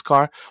done to this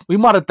car. We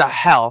modded the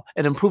hell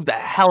and improved the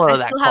hell out I of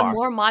that still car. have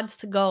more mods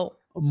to go.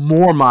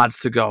 More mods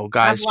to go, I have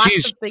guys.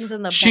 lots of things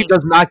in the She bank.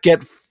 does not get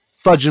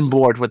fudging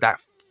bored with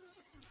that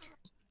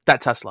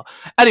Tesla.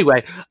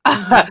 Anyway,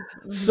 Mhm.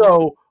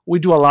 so we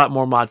do a lot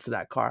more mods to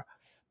that car,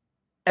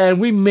 and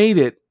we made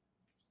it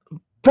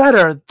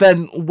better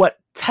than what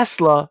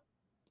Tesla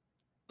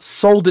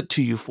sold it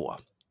to you for.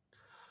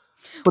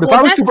 But if Well,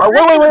 I was to that's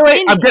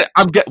wait,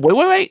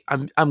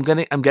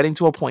 I'm getting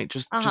to a point.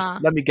 Just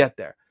let me get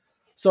there.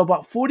 So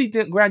about 40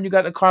 grand you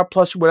got in the car,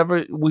 plus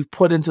whatever we've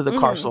put into the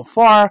car so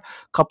far.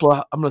 I'm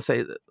gonna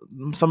say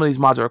some of these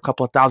mods are a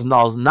couple of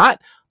 $1,000s. Not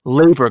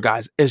labor,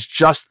 guys. It's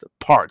just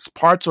parts.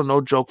 Parts are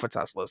no joke for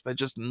Teslas. They're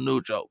just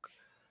no joke.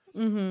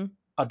 Mm-hmm.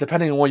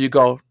 Depending on where you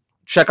go,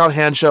 check out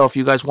Handshow. If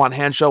you guys want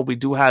Handshow, we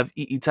do have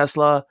EE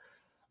Tesla.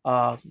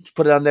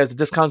 Put it on there as a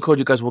discount code.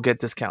 You guys will get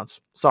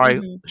discounts.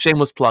 Sorry,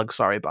 shameless plug.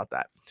 Sorry about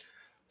that.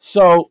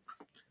 So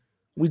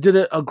we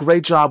did a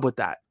great job with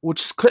that,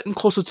 which is getting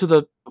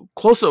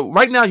closer.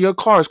 Right now, your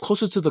car is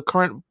closer to the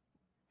current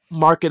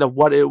market of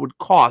what it would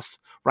cost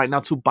right now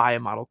to buy a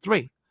Model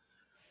 3.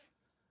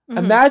 Mm-hmm.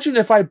 Imagine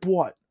if I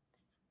bought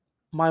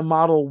my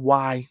Model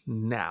Y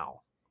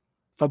now.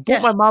 If I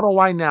bought my Model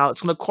Y now,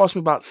 it's going to cost me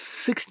about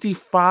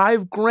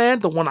 65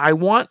 grand. The one I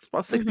want, it's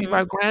about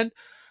 65 grand.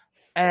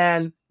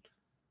 And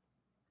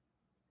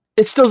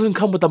it still doesn't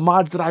come with the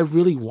mods that I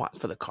really want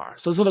for the car.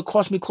 So it's going to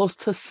cost me close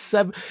to it's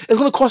going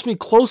to cost me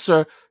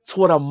closer to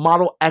what a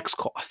Model X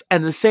costs.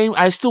 And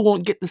I still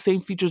won't get the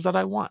same features that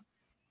I want.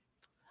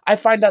 I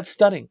find that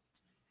stunning.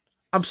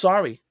 I'm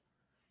sorry.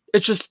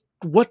 It's just,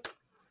 what?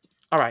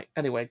 All right.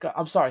 Anyway,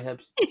 I'm sorry,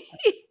 Hibbs.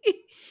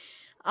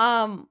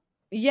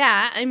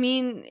 Yeah, I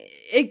mean,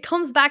 it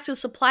comes back to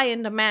supply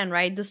and demand,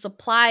 right? The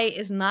supply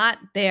is not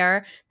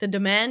there. The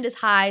demand is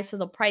high, so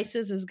the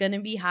prices is going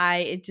to be high.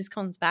 It just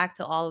comes back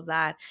to all of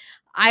that.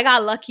 I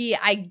got lucky.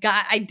 I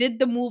did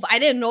the move. I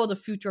didn't know the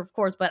future, of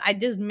course, but I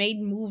just made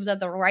moves at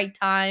the right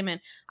time,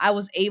 and I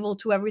was able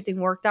to.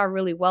 Everything worked out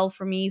really well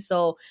for me,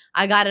 so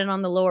I got it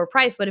on the lower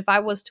price. But if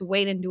I was to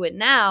wait and do it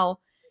now,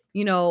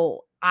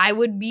 I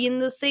would be in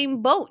the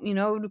same boat. It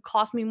would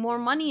cost me more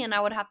money, and I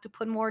would have to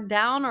put more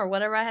down or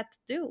whatever I had to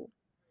do.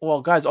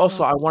 Well, guys,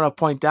 also, I want to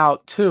point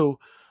out, too,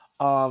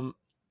 Heba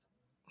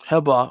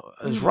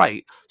is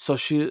right. So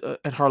she,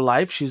 in her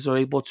life, she's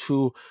able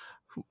to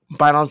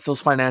balance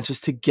those finances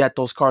to get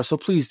those cars. So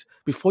please,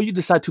 before you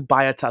decide to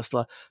buy a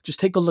Tesla, just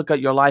take a look at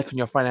your life and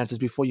your finances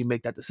before you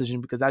make that decision.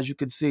 Because as you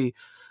can see,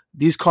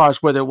 these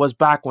cars, where there was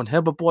back when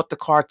Heba bought the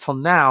car till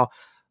now,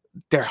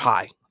 they're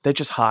high. They're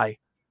just high.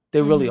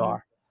 They really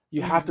are.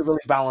 You have to really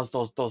balance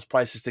those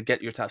prices to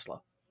get your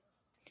Tesla.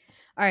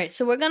 All right,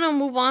 so we're gonna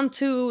move on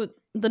to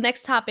the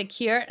next topic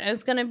here, and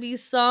it's gonna be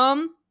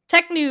some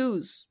tech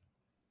news.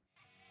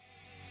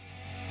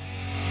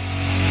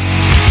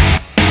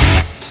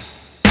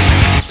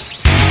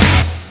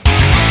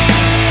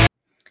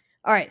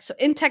 All right, so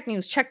in tech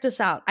news, check this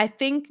out. I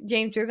think,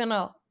 James, you're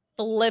gonna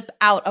flip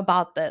out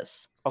about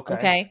this.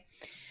 Okay.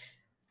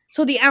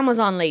 So the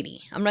Amazon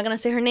lady, I'm not gonna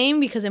say her name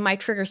because it might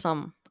trigger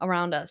some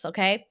around us.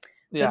 Okay.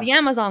 Yeah. So the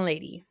Amazon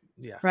lady,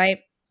 Yeah. right?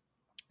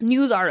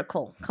 News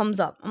article comes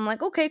up. I'm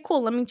like, okay,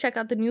 cool. Let me check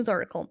out the news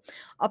article.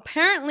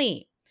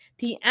 Apparently,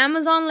 the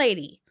Amazon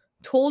lady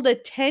told a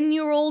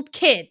 10-year-old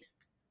kid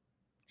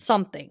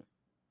something.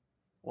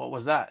 What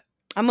was that?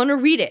 I'm going to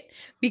read it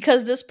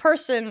because this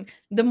person,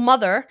 the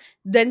mother,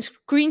 then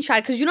screenshot,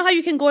 because you know how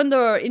you can go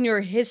in your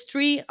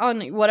history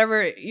on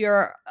whatever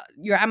your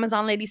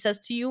Amazon lady says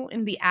to you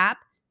in the app?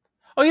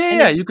 Oh,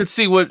 yeah. You could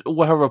see what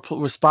her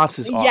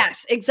responses are.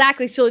 Yes,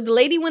 exactly. So the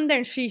lady went there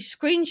and she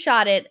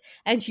screenshot it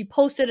and she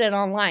posted it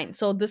online.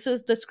 So this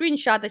is the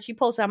screenshot that she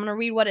posted. I'm going to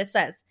read what it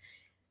says.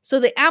 So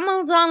the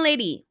Amazon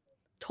lady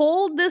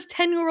told this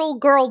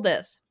 10-year-old girl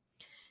this.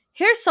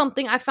 Here's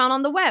something I found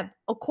on the web.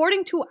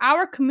 According to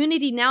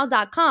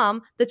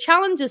ourcommunitynow.com, the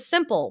challenge is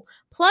simple.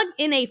 Plug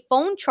in a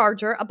phone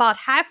charger about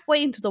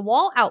halfway into the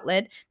wall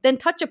outlet, then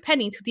touch a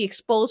penny to the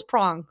exposed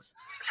prongs.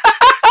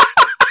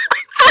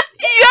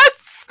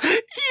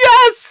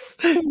 Yes!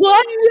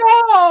 What?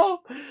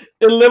 Yo!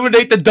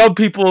 Eliminate the dumb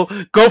people.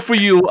 Go for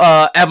you,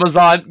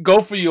 Amazon.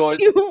 Go for yours.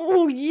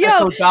 Yo,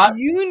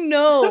 you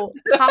know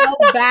how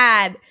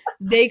bad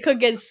they could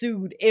get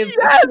sued if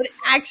they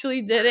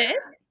actually did it.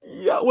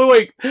 Yeah,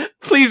 wait.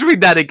 Please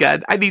read that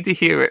again. I need to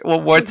hear it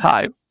one more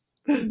time.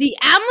 The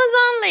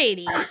Amazon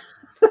lady,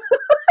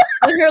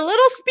 with her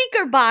little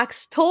speaker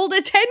box, told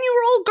a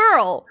 10-year-old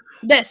girl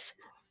this.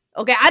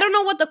 Okay, I don't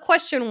know what the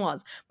question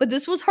was, but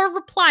this was her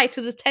reply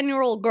to this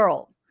 10-year-old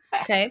girl.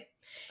 Okay,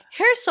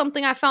 here's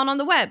something I found on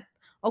the web.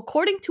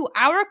 According to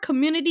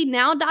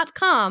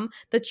ourcommunitynow.com,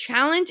 the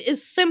challenge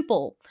is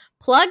simple.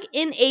 Plug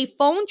in a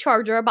phone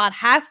charger about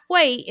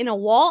halfway in a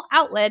wall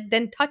outlet,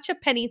 then touch a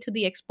penny to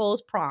the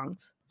exposed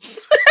prongs.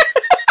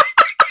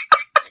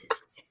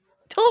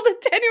 Told the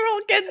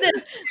 10-year-old kid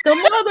this. The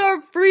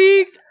mother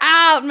freaked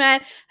out,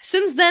 man.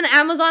 Since then,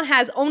 Amazon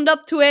has owned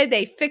up to it.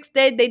 They fixed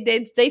it.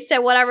 They said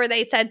whatever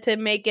they said to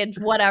make it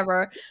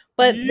whatever.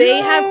 But they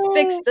have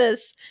fixed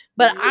this.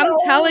 But I'm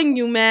telling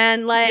you,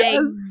 man, like,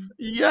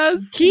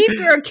 yes. Keep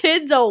your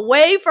kids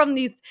away from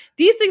these.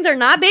 These things are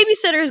not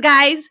babysitters,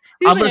 guys.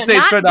 These I'm gonna say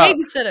not straight up,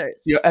 babysitters.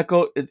 Your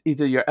Echo,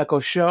 either your Echo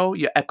Show,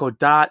 your Echo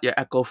Dot, your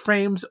Echo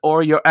Frames,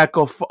 or your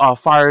Echo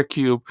Fire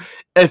Cube.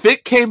 If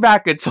it came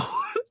back and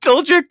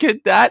told your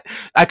kid that,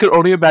 I could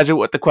only imagine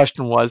what the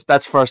question was.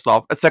 That's first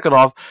off. And second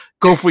off,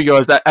 go for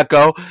yours. That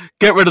Echo.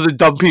 Get rid of the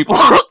dumb people.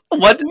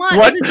 What?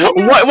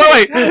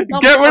 Wait.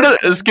 Get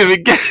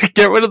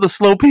rid of the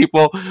slow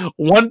people.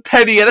 One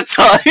penny at a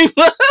time.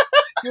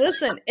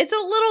 Listen, it's a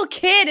little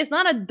kid. It's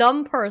not a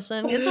dumb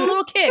person. It's a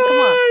little kid. Come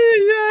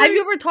on. Have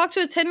you ever talked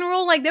to a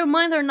 10-year-old? Like, their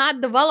minds are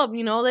not developed,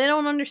 you know? They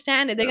don't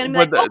understand it. They're going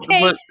to be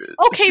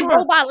okay, sure.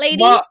 Robot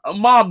lady.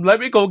 Mom, let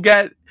me go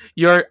get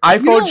your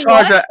iPhone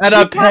charger and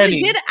a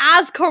penny. She did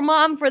ask her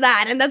mom for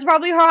that, and that's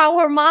probably how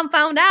her mom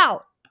found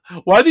out.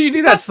 Why do you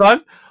need that,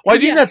 son? Why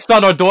do you need that,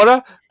 son or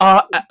daughter?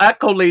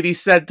 Echo lady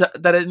said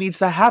that it needs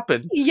to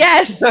happen.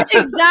 Yes,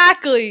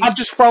 exactly. I'm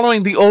just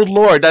following the old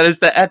lore. That is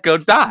the Echo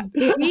Dot.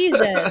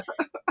 Jesus.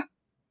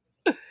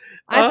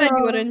 I thought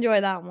you would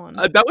enjoy that one.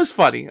 That was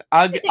funny.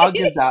 I'll give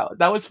that.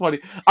 That was funny.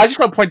 I just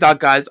want to point out,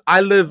 guys,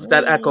 I live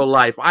that Echo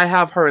life. I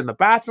have her in the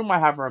bathroom. I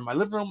have her in my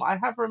living room. I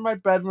have her in my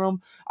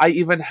bedroom. I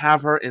even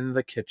have her in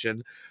the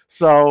kitchen.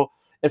 So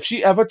if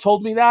she ever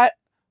told me that,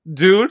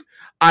 dude,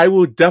 I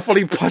will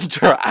definitely punch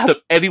her out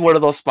of any one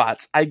of those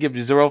spots. I give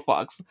you 0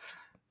 fucks.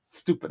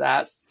 Stupid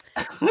ass.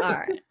 All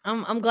right.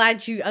 I'm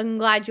glad you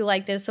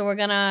like this. So we're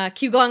gonna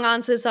keep going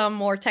on to some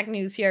more tech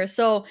news here.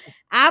 So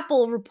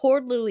Apple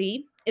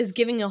reportedly is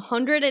giving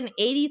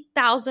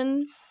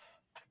 180,000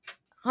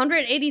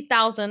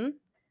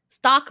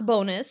 stock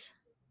bonus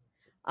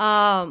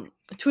to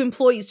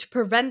employees to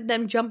prevent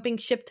them jumping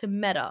ship to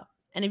Meta.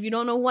 And if you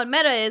don't know what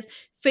Meta is,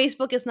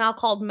 Facebook is now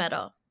called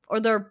Meta, or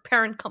their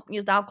parent company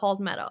is now called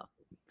Meta.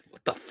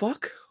 What the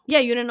fuck? Yeah,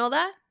 you didn't know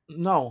that?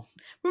 No.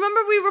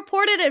 Remember we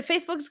reported it.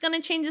 Facebook's going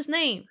to change its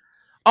name.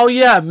 Oh,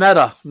 yeah,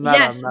 Meta.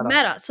 Yes,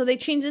 Meta. So they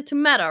changed it to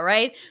Meta,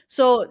 right?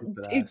 So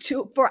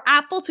for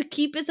Apple to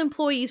keep its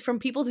employees from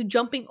people to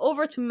jumping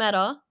over to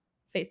Meta,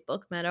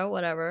 Facebook, Meta,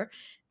 whatever,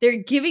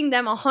 they're giving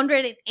them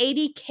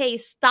 180K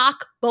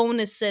stock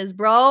bonuses,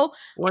 bro.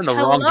 We're in the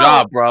wrong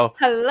job, bro.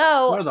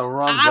 Hello. We're in the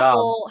wrong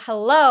Apple, job.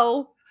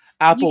 Hello.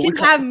 Apple, you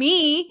can have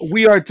me.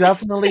 We are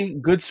definitely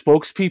good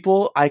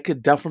spokespeople. I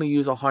could definitely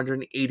use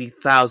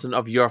 180,000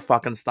 of your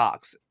fucking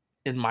stocks.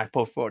 in my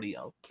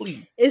portfolio,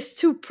 please. is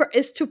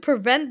to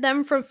prevent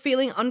them from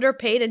feeling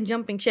underpaid and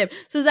jumping ship.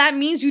 So that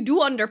means you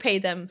do underpay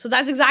them. So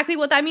that's exactly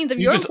what that means. If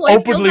You your just employee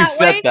feels openly that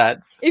said way,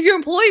 that. if your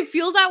employee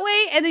feels that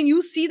way, and then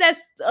you see that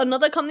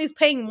another company's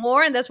paying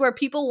more, and that's where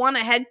people want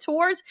to head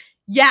towards,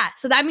 yeah.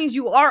 So that means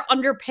you are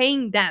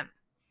underpaying them.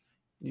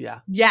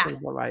 Yeah. Yeah. Sounds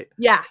about right.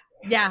 Yeah.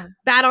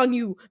 Bad on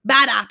you.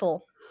 Bad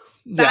apple.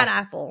 Bad Yeah.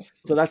 apple.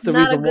 So that's the Not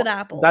reason. a good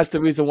apple. That's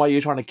the reason why you're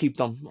trying to keep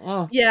them.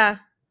 Yeah.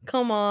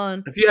 Come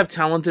on. If you have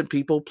talented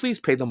people, please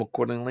pay them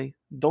accordingly.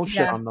 Don't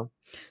shit Yeah. on them.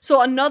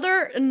 So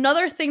another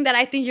thing that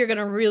I think you're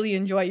gonna really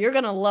enjoy. You're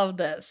gonna love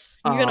this.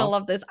 You're gonna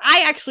love this.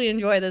 I actually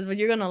enjoy this, but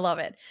you're gonna love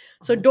it.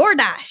 So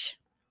DoorDash.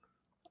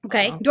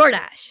 Okay,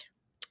 DoorDash.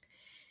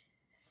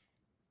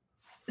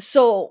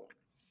 So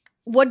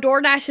what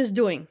DoorDash is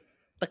doing,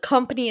 the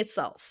company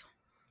itself,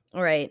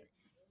 all right,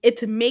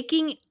 it's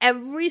making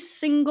every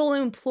single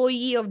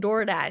employee of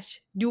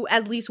DoorDash do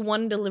at least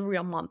one delivery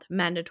a month,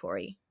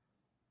 mandatory.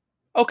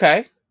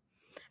 Okay.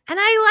 And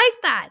I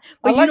like that.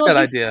 But I like that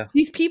idea.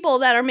 These people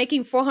that are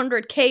making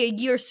 $400K a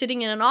year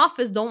sitting in an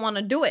office don't want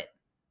to do it.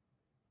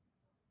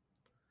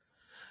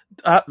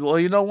 Well,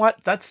 you know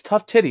what? That's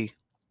tough titty.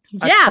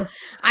 Yeah,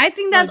 I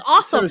think that's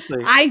awesome.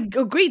 Seriously. I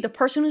agree. The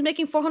person who's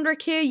making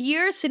 $400K a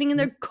year sitting in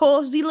their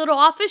cozy little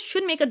office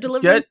should make a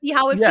delivery and see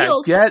how it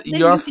feels. Get Then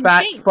your you can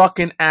fat change.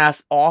 fucking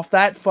ass off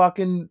that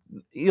fucking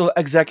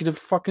executive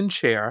fucking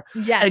chair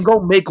Yes. and go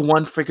make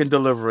one freaking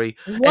delivery.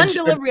 One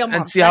delivery a month.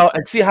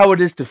 And see how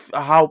it is to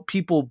how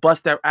people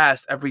bust their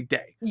ass every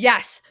day.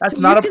 Yes. That's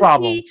not a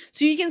problem.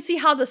 So you can see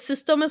how the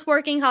system is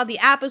working, how the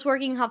app is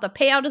working, how the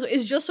payout is.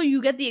 It's just so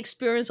you get the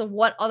experience of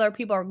what other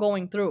people are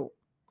going through.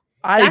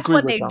 That's why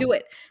they do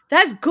it.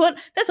 That's good.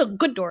 That's a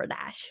good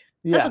DoorDash.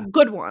 Yeah. That's a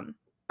good one.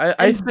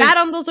 I think bad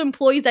on those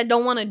employees that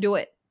don't want to do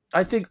it.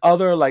 I think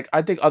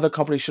other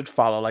companies should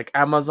follow. Like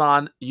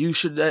Amazon, you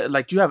should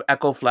you have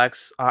Echo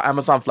Flex,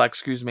 Amazon Flex,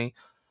 excuse me.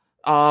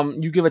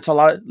 You give it to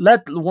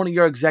let one of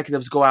your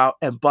executives go out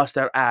and bust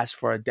their ass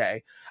for a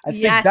day. I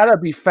think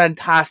that'd be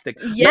fantastic.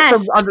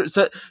 Yes.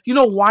 So, you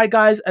know why,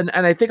 guys? And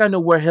I think I know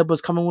where Hib was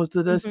coming with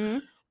this. Mm-hmm.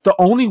 The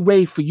only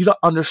way for you to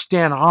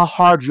understand how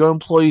hard your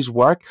employees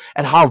work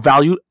and how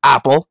valued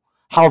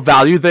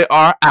they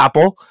are,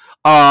 Apple,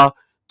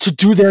 to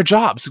do their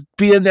jobs,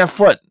 be in their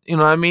foot, you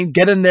know what I mean?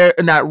 Get in there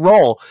in that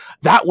role.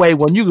 That way,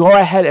 when you go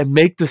ahead and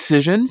make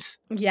decisions,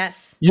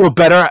 yes, you'll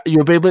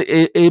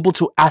be able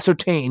to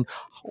ascertain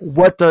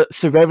what the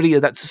severity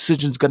of that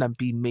decision is going to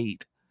be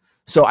made.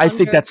 So I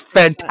think that's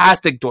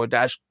fantastic,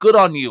 DoorDash. Good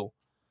on you.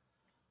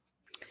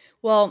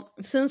 Well,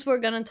 since we're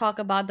going to talk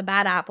about the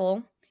bad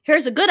apple,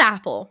 here's a good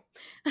apple.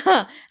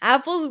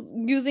 Apple's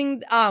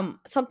using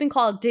something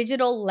called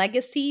digital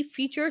legacy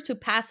feature to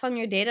pass on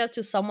your data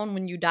to someone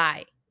when you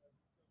die.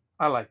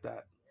 I like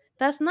that.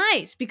 That's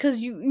nice because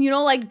you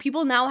know, like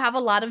people now have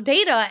a lot of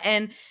data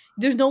and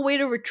there's no way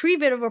to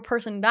retrieve it if a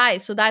person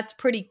dies. So that's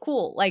pretty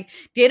cool. Like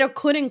data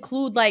could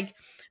include like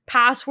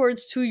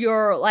passwords to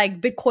your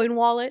like Bitcoin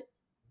wallet.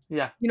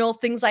 Yeah. You know,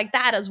 things like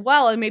that as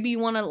well. And maybe you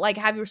want to like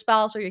have your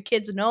spouse or your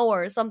kids know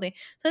or something.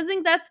 So I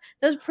think that's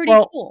pretty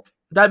cool.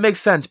 That makes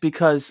sense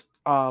because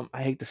I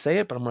hate to say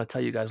it, but I'm going to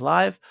tell you guys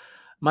live.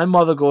 My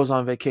mother goes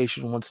on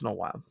vacation once in a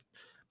while.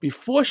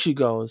 Before she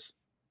goes,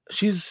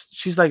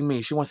 she's like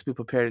me. She wants to be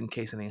prepared in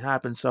case anything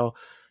happens. So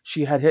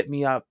she had hit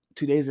me up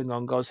 2 days ago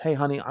and goes, "Hey,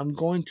 honey, I'm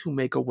going to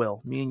make a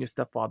will. Me and your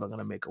stepfather are going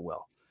to make a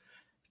will.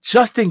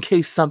 Just in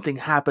case something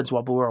happens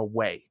while we're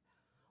away.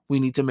 We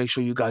need to make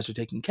sure you guys are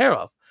taken care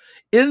of."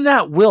 In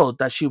that will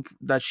that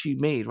she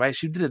made, right?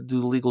 She did it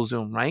through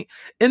LegalZoom, right?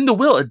 In the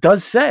will, it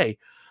does say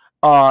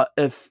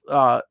if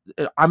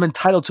I'm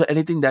entitled to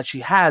anything that she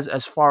has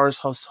as far as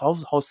her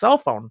cell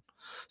phone.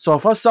 So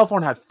if her cell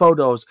phone had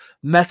photos,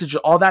 messages,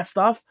 all that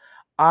stuff,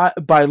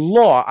 by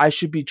law, I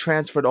should be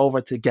transferred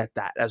over to get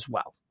that as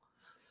well.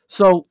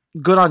 So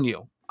good on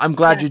you. I'm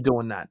glad you're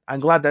doing that. I'm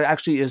glad that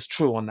actually is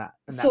true on that.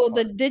 So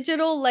the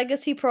digital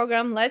legacy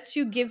program lets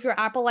you give your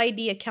Apple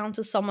ID account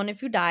to someone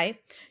if you die.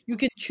 You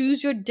can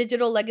choose your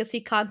digital legacy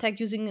contact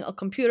using a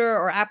computer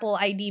or Apple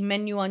ID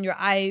menu on your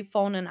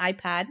iPhone and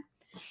iPad.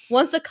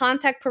 Once the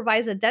contact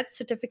provides a death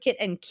certificate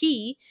and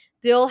key,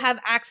 they'll have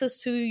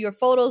access to your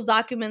photos,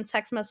 documents,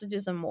 text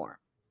messages, and more.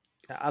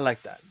 Yeah, I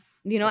like that.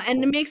 You know,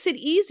 and it makes it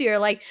easier.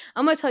 Like,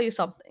 I'm going to tell you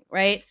something,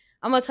 right?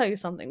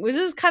 Which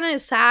is kind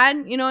of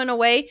sad, you know, in a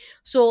way.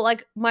 So,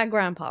 like, my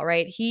grandpa,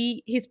 right?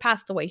 He's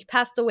passed away. He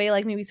passed away,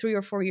 like, maybe 3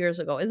 or 4 years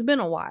ago. It's been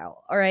a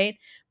while, all right?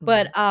 Mm-hmm.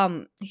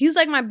 But he's,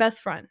 like, my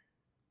best friend,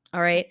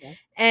 all right? Okay.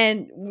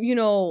 And, you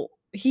know,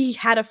 he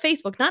had a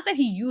Facebook. Not that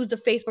he used a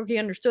Facebook, he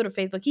understood a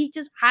Facebook. He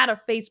just had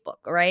a Facebook,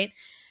 all right?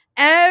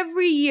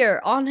 Every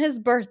year on his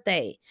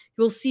birthday,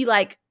 you'll see,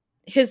 like,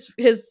 his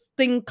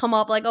thing come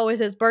up, like, oh, it's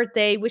his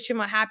birthday, wish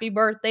him a happy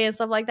birthday and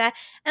stuff like that.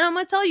 And I'm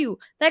going to tell you,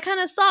 that kind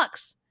of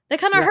sucks. That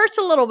kind of Yeah. hurts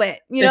a little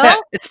bit, you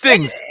know? It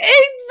stings. It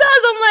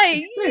does. I'm like,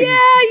 It stings. yeah,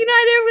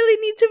 I didn't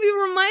really need to be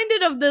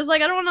reminded of this.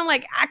 Like, I don't want to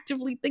like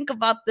actively think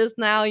about this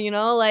now,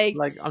 like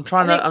Like I'm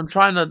trying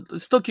to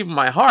still keep it in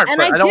my heart, and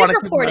but I don't did want to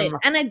keep report it. it.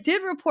 And I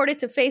did report it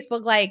to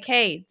Facebook, like,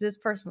 hey, this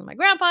person is my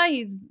grandpa.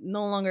 He's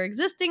no longer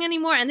existing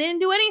anymore, and they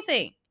didn't do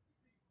anything.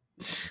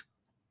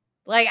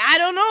 Like, I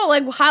don't know.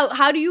 Like,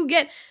 how do you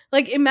get,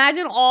 like,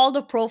 imagine all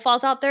the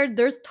profiles out there.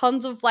 There's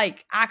tons of,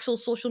 like, actual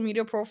social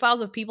media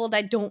profiles of people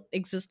that don't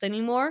exist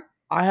anymore.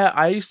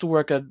 I used to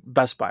work at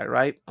Best Buy,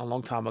 right, a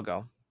long time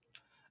ago,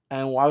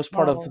 and I was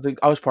part of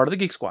the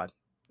Geek Squad,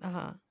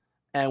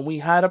 and we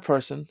had a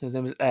person. His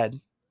name is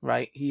Ed,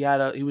 right? He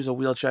was a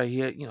wheelchair. He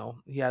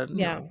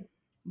had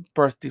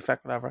birth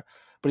defect, whatever,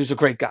 but he was a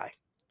great guy.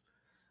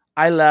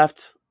 I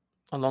left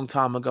a long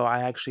time ago.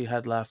 I actually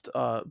had left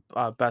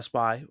Best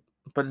Buy,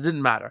 but it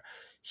didn't matter.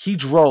 He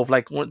drove,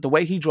 like, the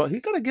way he drove. You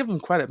gotta give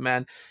him credit,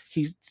 man.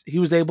 He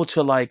was able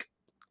to, like,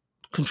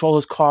 control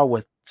his car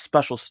with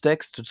special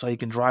sticks so he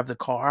can drive the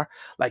car.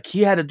 Like,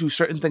 he had to do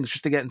certain things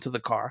just to get into the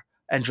car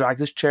and drag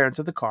his chair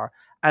into the car,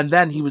 and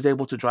then he was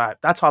able to drive.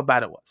 That's how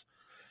bad it was.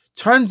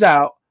 Turns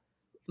out,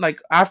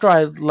 like, after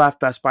I left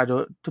Best Buy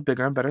to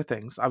bigger and better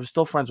things, I was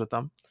still friends with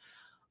them.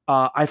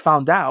 I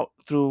found out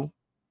through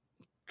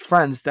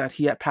friends that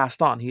he had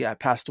passed on. He had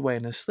passed away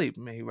in his sleep.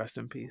 May he rest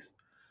in peace.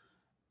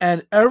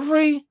 And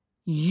every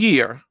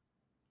year,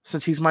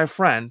 since he's my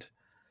friend,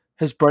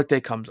 his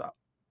birthday comes up.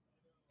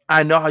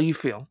 I know how you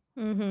feel.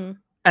 Mm-hmm.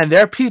 And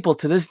there are people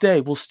to this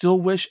day will still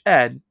wish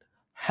Ed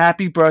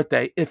happy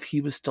birthday if he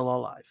was still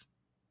alive.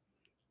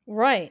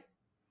 Right.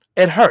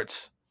 It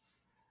hurts.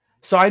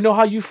 So I know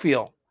how you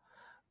feel.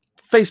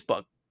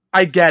 Facebook,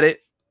 I get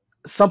it.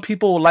 Some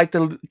people would like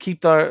to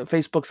keep their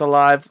Facebooks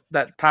alive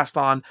that passed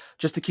on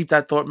just to keep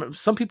that thought.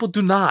 Some people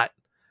do not.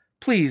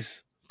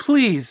 Please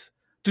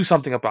do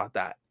something about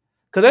that.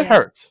 Because it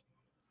hurts.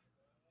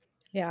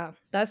 Yeah,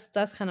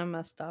 that's kind of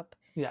messed up.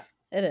 Yeah.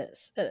 It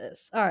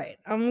is. All right,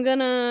 I'm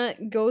gonna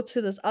go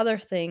to this other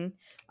thing.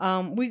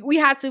 We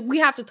have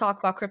to talk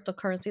about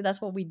cryptocurrency. That's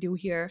what we do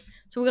here.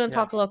 So we're gonna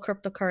talk about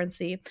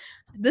cryptocurrency.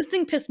 This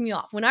thing pissed me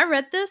off. When I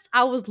read this,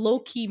 I was low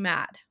key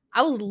mad.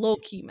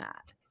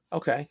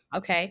 Okay.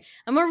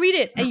 I'm gonna read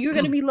it, and you're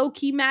gonna be low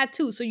key mad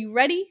too. So you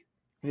ready?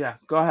 Yeah.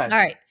 Go ahead. All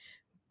right.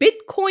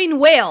 Bitcoin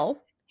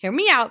whale. Hear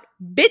me out.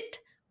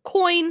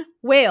 Bitcoin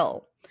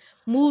whale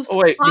moves. Oh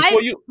wait,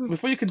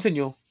 before you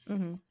continue,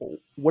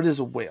 what is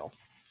a whale?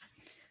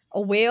 A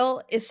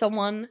whale is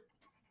someone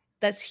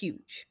that's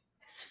huge.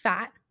 It's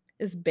fat,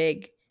 is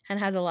big, and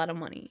has a lot of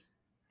money.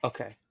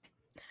 Okay.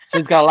 So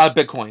he's got a lot of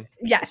Bitcoin.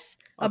 Yes.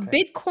 Okay. A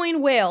Bitcoin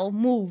whale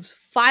moves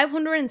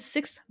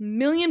 506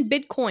 million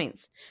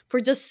Bitcoins for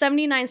just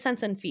 79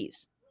 cents in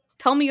fees.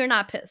 Tell me you're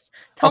not pissed.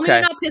 Tell me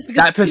you're not pissed,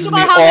 because that pisses me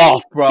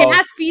off, bro.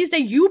 Gas fees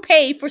that you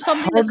pay for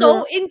something that's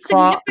so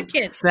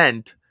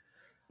insignificant.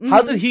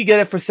 How did he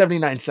get it for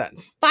 79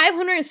 cents?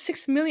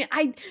 506 million.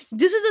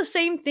 This is the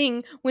same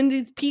thing when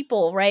these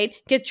people, right,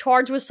 get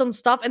charged with some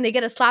stuff and they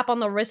get a slap on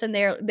the wrist and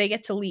they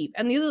get to leave.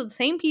 And these are the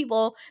same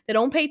people that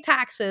don't pay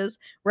taxes,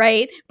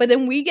 right? But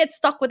then we get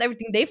stuck with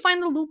everything. They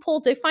find the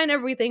loopholes, they find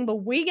everything, but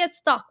we get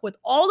stuck with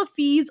all the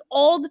fees,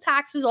 all the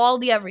taxes, all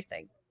the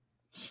everything.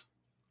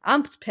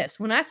 I'm pissed.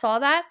 When I saw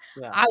that,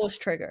 I was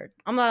triggered.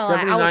 I'm not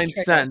lying. 79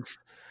 cents.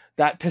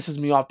 That pisses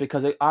me off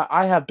because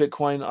I have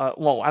Bitcoin.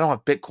 Well, I don't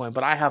have Bitcoin,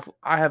 but I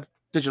have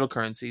digital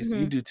currencies.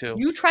 Mm-hmm. You do too.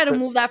 You try to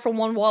move that from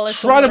one wallet.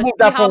 Try to move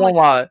that from one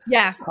wallet.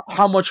 Yeah.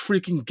 How much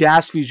freaking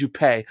gas fees you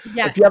pay?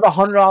 Yes. If you have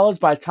 $100,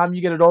 by the time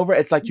you get it over,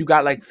 it's like you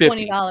got like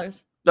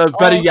 $50.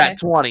 Better yet,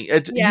 20. You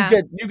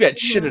get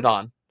shitted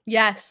on.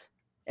 Yes,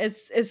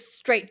 it's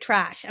straight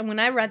trash. And when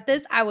I read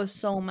this, I was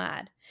so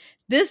mad.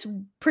 This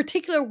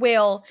particular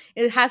whale,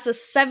 it has the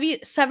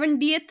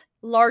 70th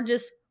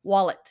largest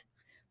wallet.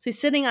 So he's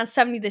sitting on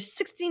 70. There's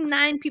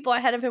 69 people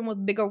ahead of him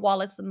with bigger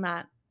wallets than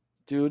that.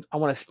 Dude, I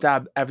want to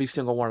stab every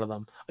single one of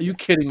them. Are you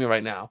kidding me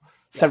right now?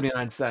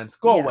 79 cents.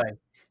 Go away.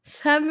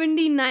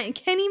 79.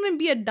 Can't even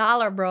be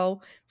 $1, bro.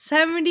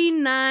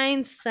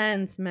 79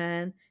 cents,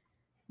 man.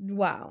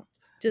 Wow.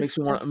 Makes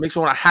me want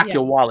to hack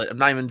your wallet. I'm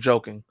not even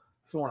joking.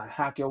 Makes me want to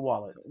hack your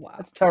wallet. Wow.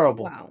 That's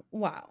terrible.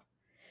 Wow.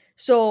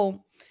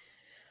 So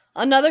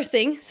another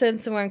thing,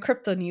 since we're in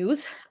crypto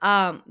news,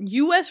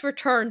 U.S.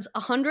 returns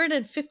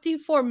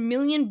 154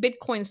 million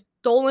Bitcoins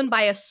stolen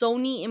by a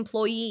Sony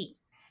employee.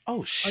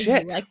 Oh,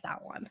 shit. You like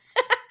that one.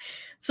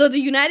 So the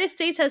United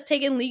States has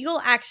taken legal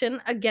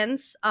action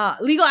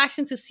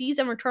to seize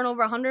and return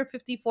over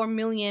 154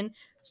 million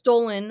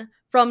stolen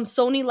from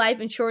Sony Life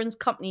Insurance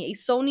Company, a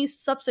Sony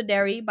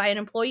subsidiary, by an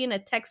employee in a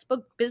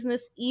textbook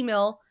business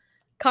email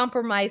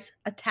compromise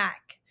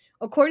attack.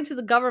 According to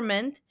the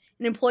government,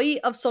 an employee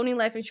of Sony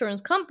Life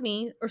Insurance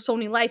Company, or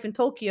Sony Life in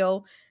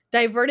Tokyo,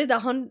 diverted the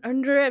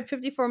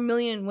 154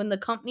 million when the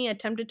company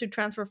attempted to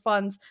transfer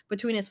funds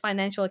between its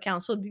financial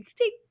accounts. So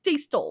they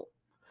stole.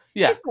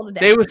 Yeah,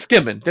 they were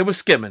skimming.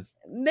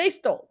 They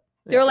stole.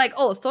 They were like,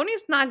 oh,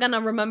 Sony's not going to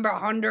remember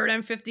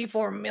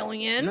 154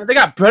 million. No, they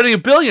got plenty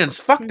of billions.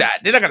 Fuck that.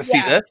 They're not going to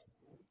see this.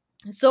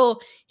 So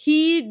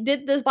he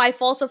did this by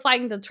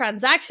falsifying the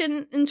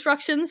transaction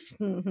instructions,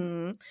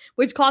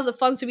 which caused the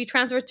funds to be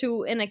transferred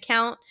to an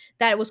account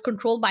that was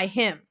controlled by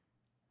him,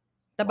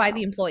 by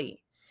the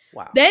employee.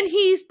 Wow. Then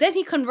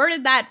he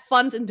converted that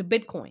funds into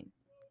Bitcoin.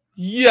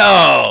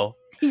 Yo.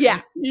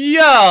 Yeah.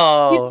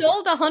 Yo. He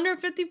sold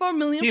 154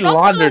 million He from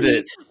laundered Sony,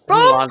 it.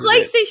 from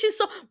PlayStation.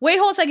 So wait,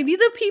 hold on a second. These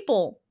are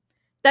people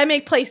that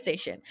make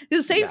PlayStation. These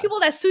are the same Yeah. people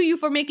that sue you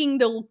for making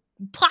the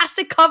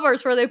plastic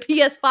covers for their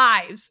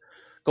PS5s.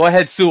 Go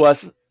ahead, sue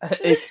us.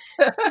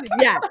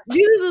 Yeah,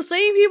 these are the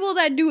same people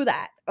that do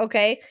that.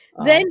 Okay.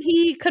 Then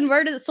he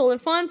converted the stolen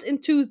funds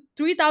into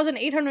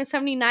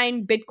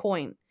 3,879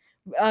 Bitcoin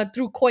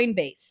through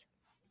Coinbase.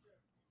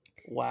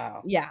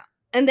 Wow. Yeah.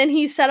 And then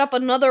he set up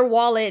another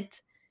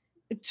wallet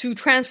to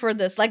transfer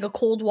this, like a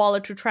cold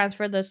wallet to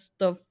transfer this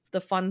the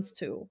funds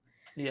to.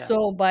 Yeah.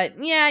 So, but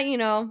yeah,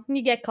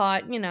 you get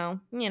caught, Yeah.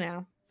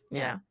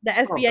 The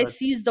FBI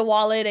seized the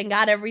wallet and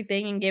got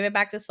everything and gave it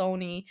back to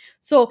Sony.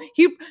 So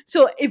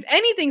if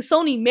anything,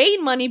 Sony made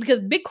money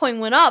because Bitcoin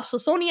went up. So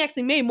Sony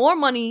actually made more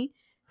money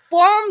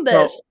from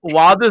this. So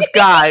while this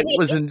guy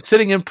was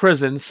sitting in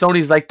prison,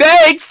 Sony's like,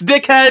 "Thanks,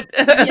 dickhead."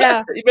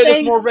 Yeah, he made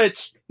us more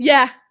rich.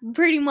 Yeah,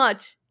 pretty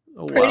much.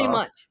 Wow.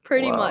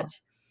 Pretty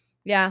much.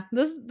 Yeah,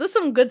 there's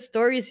some good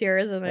stories here,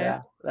 isn't there?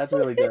 Yeah, that's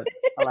really good.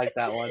 I like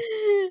that one.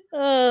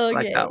 Oh, I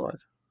like that one.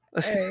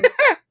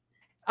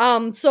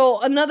 So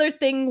another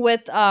thing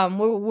with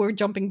we're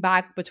jumping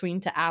back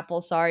between to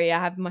Apple. Sorry, I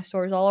have my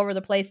stories all over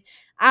the place.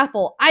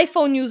 Apple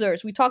iPhone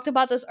users, we talked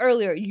about this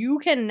earlier. You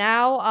can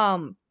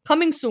now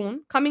coming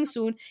soon,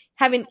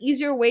 have an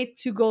easier way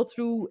to go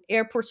through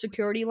airport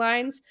security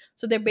lines.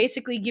 So they're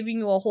basically giving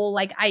you a whole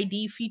like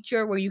ID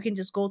feature where you can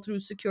just go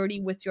through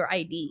security with your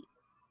ID.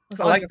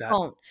 I like that.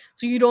 Phone.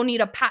 So you don't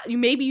need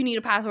maybe you need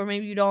a password,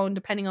 maybe you don't,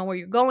 depending on where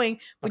you're going,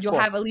 but you'll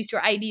have at least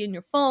your ID in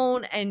your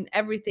phone and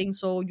everything,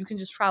 so you can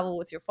just travel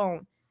with your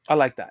phone. I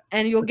like that.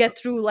 And you'll get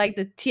through like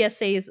the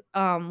TSA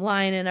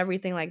line and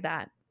everything like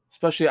that.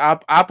 Especially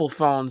Apple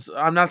phones.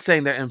 I'm not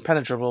saying they're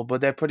impenetrable,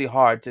 but they're pretty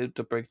hard to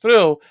break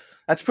through.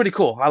 That's pretty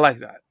cool. I like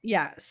that.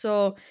 Yeah,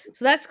 so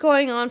that's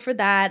going on for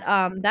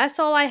that. That's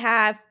all I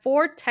have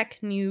for tech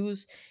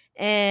news.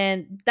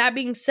 And that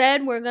being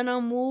said, we're gonna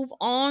move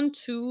on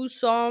to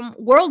some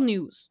world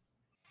news.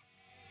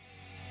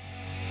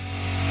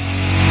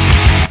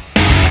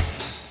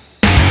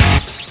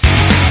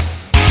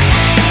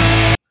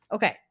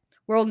 Okay,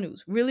 world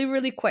news. Really,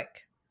 really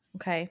quick.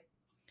 Okay,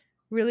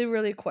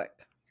 really quick.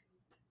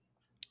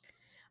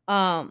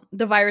 The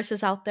virus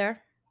is out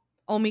there.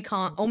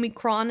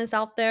 Omicron is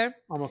out there.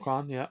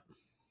 Omicron, yeah.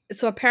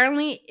 So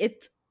apparently,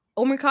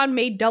 Omicron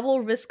made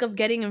double risk of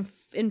getting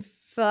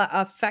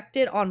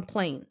affected on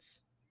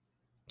planes.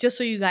 Just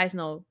so you guys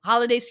know,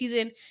 holiday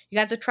season, you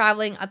guys are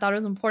traveling. I thought it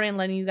was important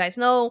letting you guys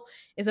know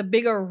it's a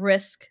bigger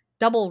risk,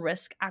 double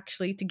risk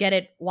actually, to get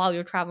it while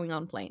you're traveling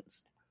on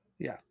planes.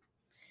 Yeah.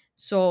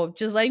 So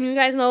just letting you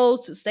guys know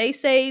to stay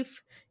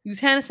safe, use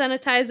hand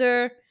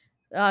sanitizer,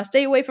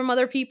 stay away from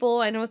other people.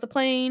 I know it's a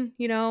plane,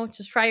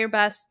 just try your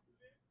best.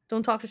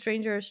 Don't talk to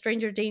strangers,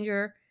 stranger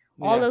danger.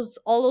 All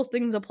those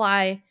things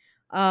apply.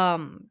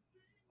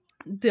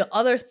 The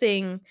other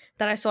thing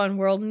that I saw in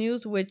world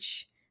news,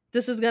 which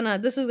this is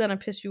gonna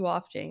piss you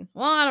off, Jane.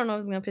 Well, I don't know if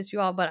it's gonna piss you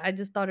off, but I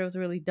just thought it was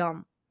really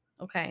dumb.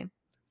 Okay.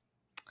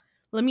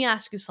 Let me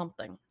ask you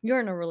something.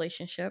 You're in a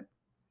relationship.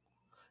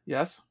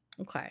 Yes.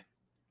 Okay.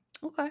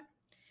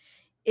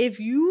 If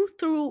you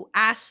threw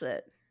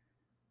acid,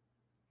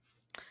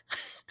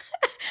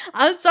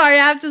 I'm sorry,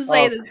 I have to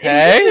say this. If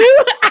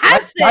you threw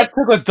acid, that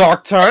took a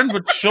dark turn,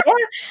 but sure.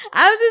 I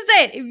have to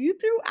say it. If you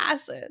threw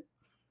acid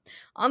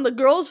on the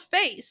girl's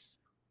face,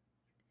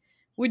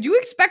 would you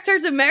expect her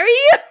to marry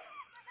you?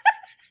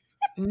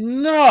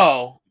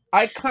 No.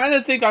 I kind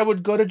of think I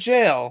would go to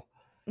jail.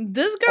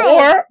 This girl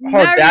or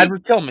her dad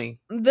would kill me.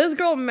 This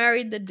girl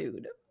married the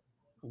dude.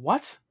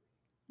 What?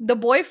 The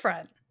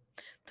boyfriend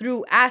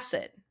threw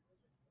acid.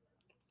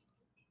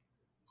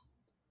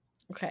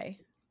 Okay.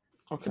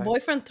 The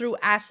boyfriend threw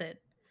acid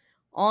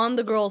on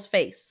the girl's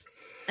face.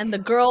 And the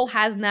girl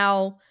has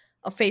now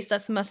a face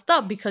that's messed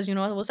up because, it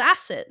was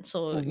acid.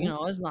 So,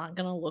 it's not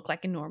going to look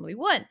like it normally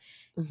would.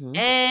 Mm-hmm.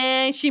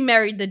 And she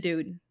married the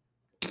dude.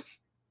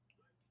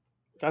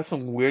 That's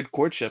some weird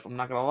courtship. I'm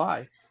not going to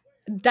lie.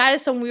 That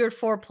is some weird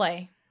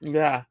foreplay.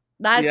 Yeah.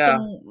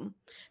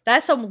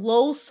 That's some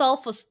low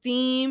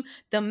self-esteem,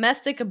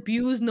 domestic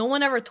abuse. No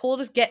one ever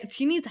told us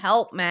she needs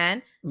help,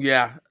 man.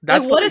 Yeah.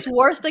 That's what is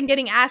worse than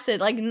getting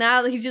acid? Like,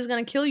 now he's just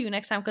going to kill you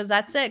next time because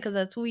that's it, because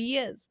that's who he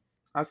is.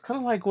 That's kind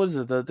of like, what is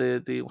it,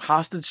 the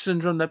hostage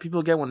syndrome that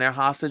people get when they're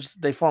hostage?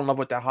 They fall in love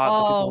with the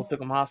people who took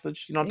them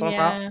hostage. You know what I'm talking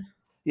about?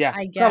 Yeah.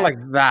 I guess. Kind of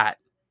like that.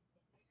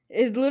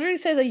 It literally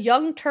says a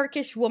young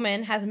Turkish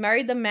woman has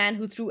married the man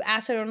who threw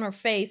acid on her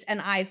face and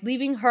eyes,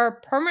 leaving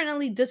her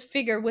permanently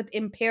disfigured with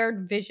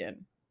impaired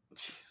vision.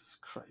 Jesus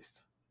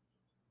Christ.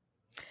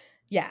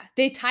 Yeah,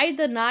 they tied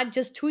the knot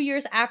just 2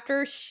 years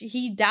after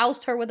he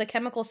doused her with a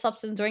chemical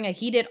substance during a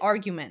heated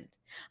argument.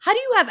 How do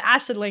you have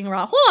acid laying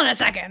around? Hold on a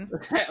second. Where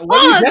do you Hold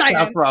on a get that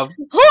second. from?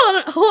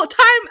 Hold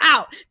time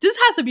out. This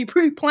has to be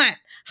pre-planned.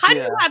 How do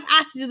you Yeah. have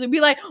acid just to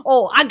be like,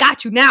 oh, I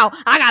got you now.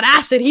 I got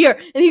acid here.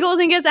 And he goes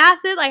and gets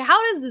acid? Like, how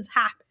does this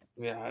happen?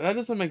 Yeah, that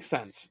doesn't make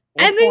sense.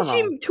 What's And then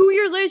going on? 2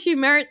 years later, she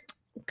married.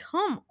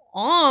 Come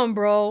on,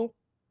 bro.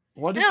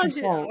 What did Now you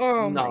she- call?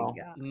 oh my No,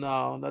 God.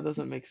 no, that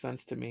doesn't make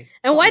sense to me.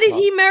 And why did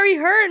Something's he up. marry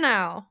her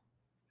now?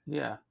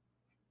 Yeah,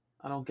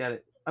 I don't get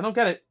it. I don't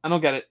get it. I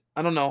don't get it.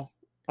 I don't know.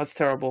 That's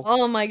terrible.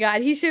 Oh my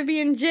God, he should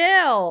be in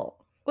jail.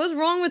 What's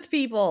wrong with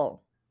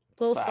people?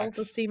 Low Facts.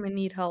 self-esteem and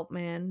need help,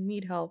 man.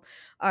 Need help.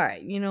 All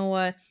right, you know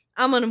what?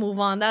 I'm gonna move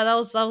on. That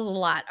was a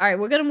lot. All right,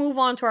 we're gonna move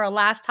on to our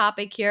last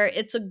topic here.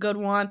 It's a good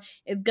one.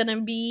 It's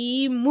gonna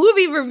be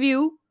movie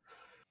review.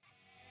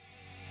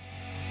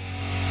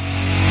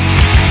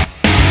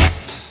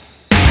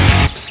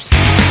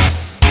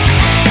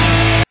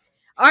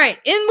 All right,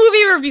 in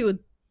movie review,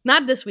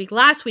 not this week,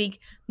 last week,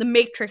 The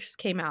Matrix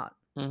came out.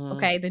 Mhm,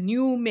 Okay, the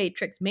new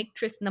Matrix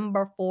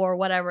number 4,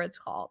 whatever it's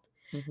called.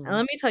 mhm. And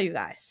let me tell you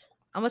guys,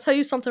 I'm gonna tell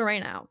you something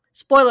right now.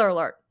 Spoiler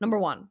alert, number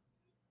 1.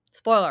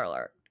 Spoiler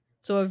alert.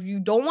 So if you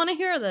don't want to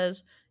hear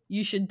this,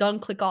 you should done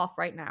click off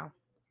right now.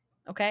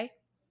 Okay?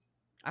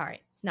 All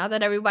right. Now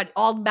that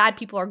all the bad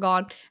people are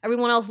gone,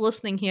 everyone else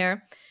listening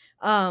here,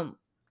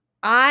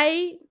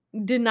 I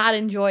did not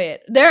enjoy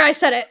it. There, I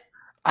said it.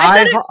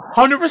 I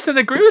 100%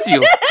 agree with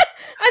you.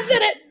 I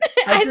said it.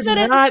 I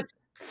did not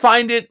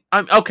find it.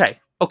 I'm okay.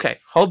 Okay,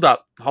 hold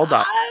up.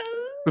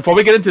 Before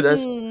we get into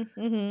this,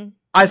 Mm-hmm.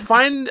 I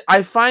find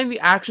the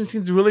action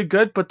scenes really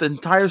good, but the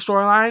entire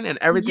storyline and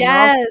everything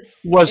else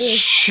was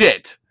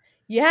shit.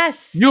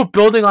 Yes. You're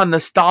building on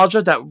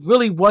nostalgia that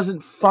really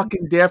wasn't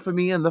fucking there for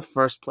me in the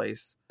first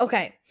place.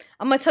 Okay,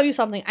 I'm gonna tell you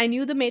something. I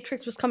knew The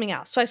Matrix was coming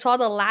out, so I saw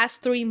the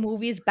last 3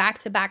 movies back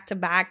to back to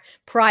back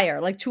prior,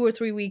 like 2 or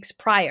 3 weeks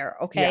prior.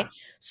 Okay, Yeah.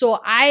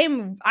 so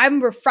I'm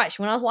refreshed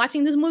when I was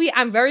watching this movie.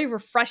 I'm very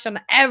refreshed on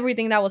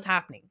everything that was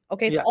happening.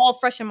 Okay, it's Yeah. all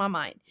fresh in my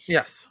mind,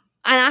 Yes.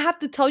 and I have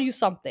to tell you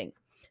something.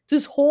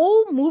 This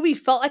whole movie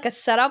felt like a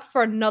setup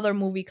for another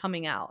movie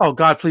coming out. Oh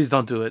God, please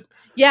don't do it.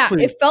 Yeah,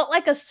 please. it felt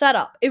like a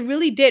setup. It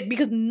really did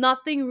because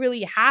nothing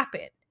really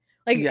happened.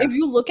 Like Yeah. if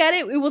you look at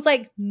it, it was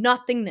like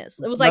nothingness.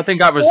 It was like Nothing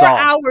got 4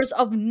 resolved. hours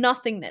of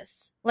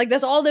nothingness. Like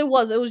that's all there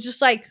was. It was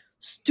just like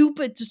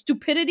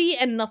stupidity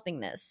and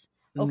nothingness.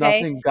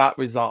 Okay. Nothing got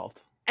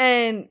resolved.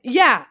 And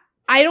yeah,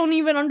 I don't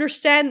even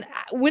understand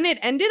when it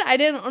ended. I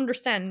didn't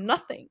understand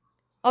nothing.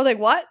 I was like,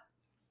 what?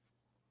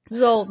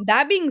 So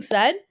that being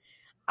said,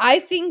 I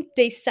think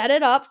they set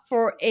it up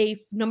for a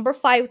number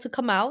 5 to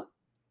come out.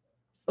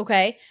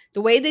 Okay.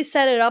 The way they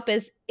set it up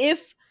is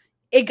if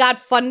it got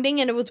funding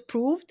and it was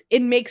approved,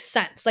 it makes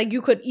sense. Like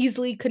you could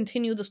easily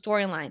continue the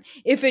storyline.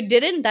 If it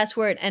didn't, that's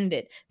where it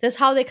ended. That's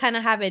how they kind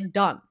of have it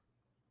done.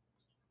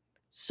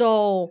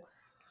 So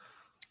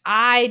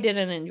I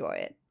didn't enjoy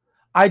it.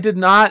 I did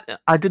not.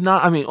 I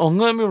mean, don't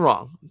get me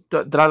wrong.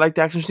 Did I like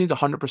the action scenes?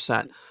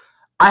 100%.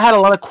 I had a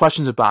lot of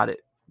questions about it.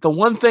 The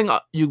one thing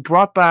you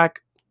brought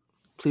back,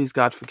 please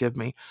God forgive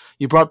me,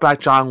 you brought back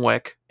John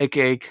Wick,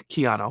 aka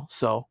Keanu.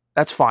 So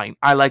that's fine.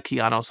 I like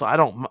Keanu, so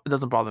it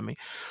doesn't bother me.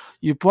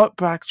 You brought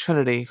back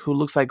Trinity, who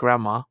looks like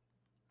grandma.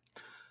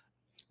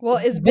 Well,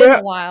 it's been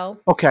a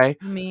while. Okay.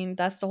 I mean,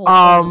 that's the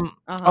whole thing.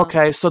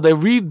 Okay, so they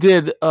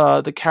redid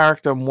the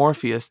character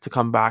Morpheus to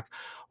come back.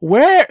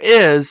 Where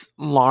is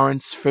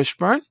Lawrence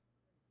Fishburne?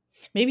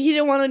 Maybe he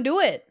didn't want to do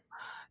it.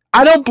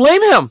 I don't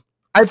blame him.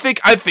 I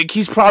think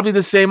he's probably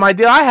the same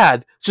idea I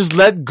had. Just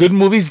let good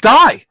movies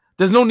die.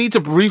 There's no need to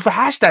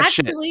rehash that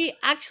shit.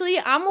 Actually,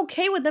 I'm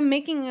okay with them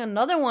making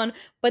another one,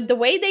 but the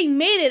way they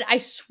made it, I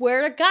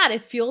swear to God,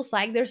 it feels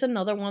like there's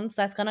another one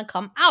that's gonna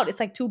come out.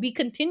 It's like to be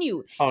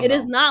continued. It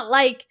is not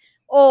like,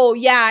 oh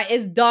yeah,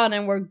 it's done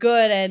and we're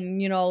good and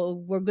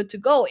we're good to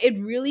go. It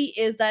really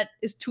is that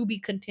is to be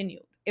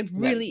continued. It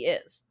really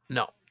is.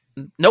 Nope.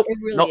 It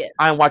really is.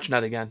 I'm watching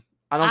that again.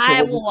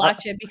 I will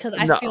watch it because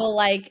I feel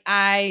like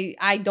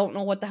I don't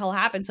know what the hell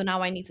happened, so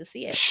now I need to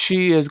see it.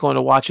 She is going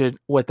to watch it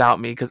without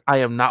me because I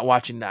am not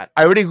watching that.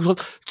 I already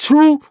took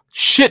 2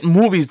 shit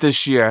movies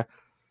this year,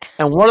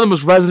 and one of them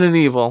was Resident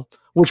Evil,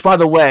 which, by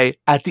the way,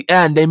 at the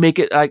end they make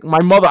it like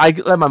my mother. I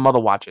let my mother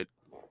watch it.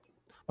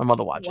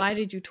 Why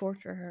did you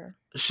torture her?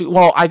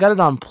 I got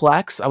it on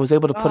Plex. I was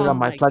able to put it on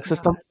my Plex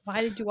system.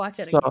 Why did you watch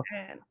it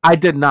again? I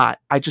did not.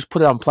 I just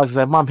put it on Plex. I was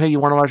like, Mom, hey, you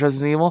want to watch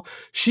Resident Evil?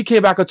 She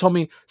came back and told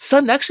me,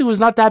 son, actually was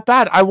not that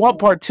bad. I want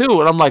part 2.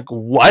 And I'm like,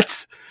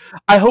 what?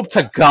 I hope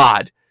to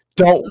God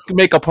don't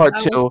make a part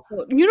 2.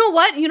 You know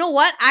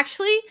what?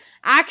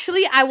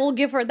 Actually, I will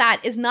give her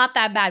that. It's not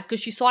that bad because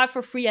she saw it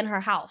for free in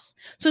her house.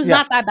 So it's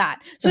not that bad.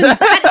 So in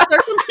that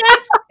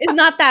circumstance, it's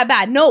not that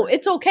bad. No,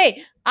 it's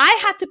okay. I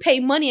had to pay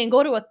money and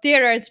go to a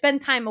theater and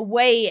spend time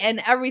away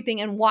and everything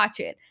and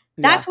watch it.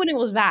 That's when it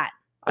was bad.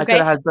 Okay? I could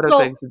have had better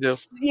things to do.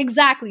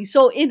 Exactly.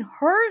 So in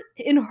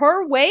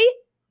her way,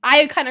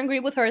 I kind of agree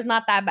with her. It's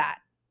not that bad.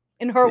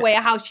 In her way,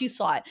 how she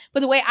saw it.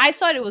 But the way I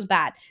saw it was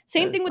bad.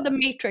 Same thing with The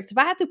Matrix. If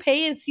I had to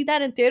pay and see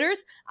that in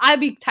theaters, I'd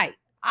be tight.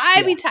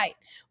 I'd be tight.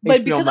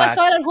 But because I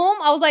saw it at home,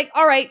 I was like,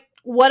 all right,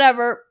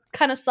 whatever,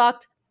 kind of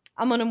sucked.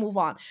 I'm gonna move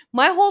on.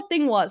 My whole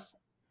thing was,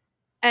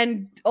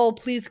 and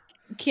please,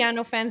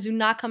 Keanu fans, do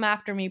not come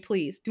after me,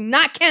 please. Do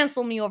not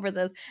cancel me over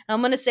this. And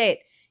I'm gonna say it.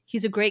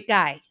 He's a great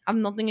guy.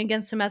 I'm nothing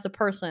against him as a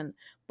person,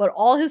 but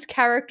all his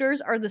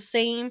characters are the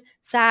same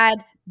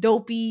sad,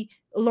 dopey,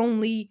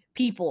 lonely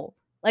people.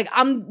 Like,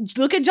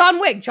 look at John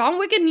Wick. John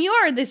Wick and Neo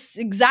are this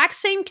exact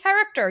same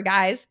character,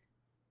 guys.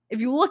 If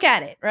you look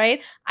at it,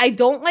 right? I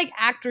don't like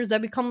actors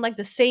that become like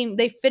the same.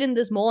 They fit in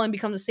this mold and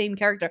become the same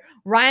character.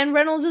 Ryan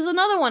Reynolds is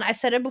another one. I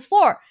said it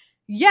before.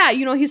 Yeah,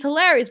 he's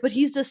hilarious, but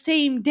he's the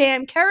same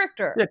damn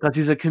character. Yeah, because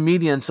he's a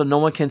comedian, so no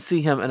one can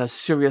see him in a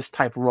serious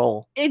type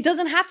role. It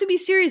doesn't have to be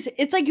serious.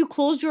 It's like you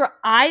close your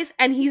eyes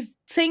and he's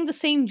saying the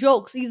same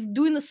jokes. He's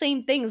doing the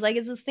same things. Like,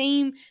 it's the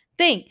same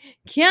thing.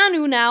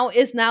 Keanu now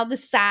is the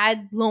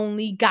sad,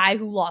 lonely guy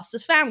who lost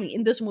his family.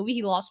 In this movie,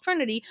 he lost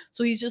Trinity,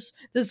 so he's just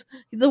this.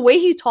 The way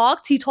he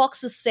talks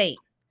the same.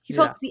 He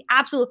talks the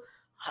absolute,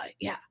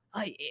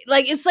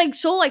 like, it's like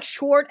so like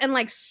short and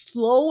like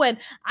slow, and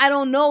I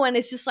don't know, and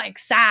it's just like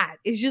sad.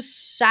 It's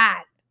just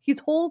sad. His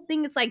whole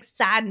thing is like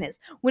sadness.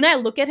 When I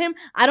look at him,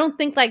 I don't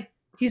think like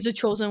he's the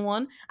chosen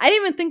one. I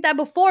didn't even think that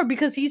before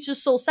because he's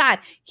just so sad.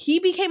 He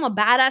became a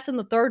badass in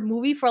the third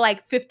movie for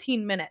like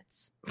 15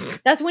 minutes.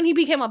 That's when he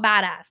became a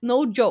badass.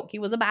 No joke. He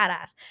was a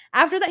badass.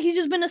 After that, he's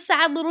just been a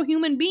sad little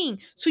human being.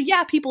 So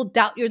yeah, people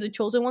doubt you're the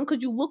chosen one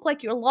because you look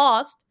like you're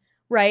lost,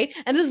 right?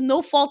 And there's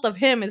no fault of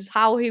him, is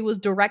how he was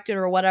directed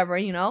or whatever,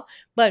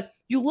 But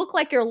you look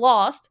like you're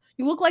lost.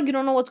 You look like you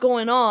don't know what's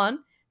going on.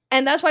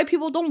 And that's why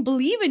people don't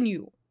believe in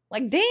you.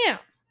 Like, damn.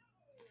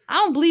 I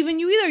don't believe in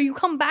you either. You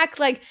come back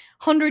like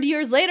 100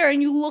 years later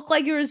and you look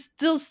like you're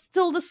still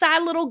the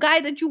sad little guy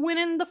that you went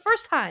in the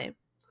first time.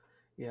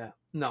 Yeah.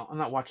 No, I'm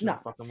not watching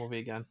that fucking movie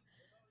again.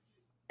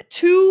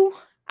 2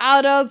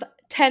 out of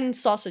 10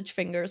 sausage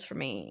fingers for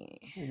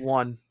me.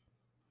 1.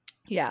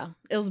 Yeah,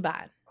 it was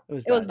bad. It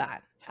was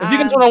bad. If you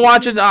guys want to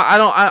watch it,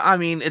 I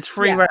mean, it's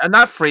free, right?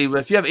 Not free,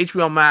 but if you have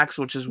HBO Max,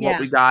 which is what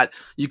we got,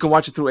 you can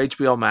watch it through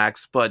HBO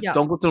Max. But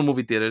don't go to the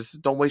movie theaters.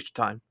 Don't waste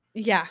your time.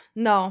 Yeah,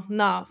 no,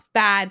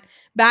 bad.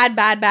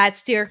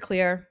 Steer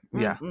clear.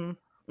 Yeah,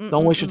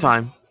 don't waste your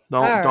time.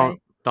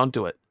 Don't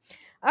do it.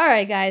 All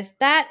right, guys,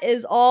 that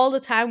is all the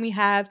time we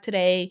have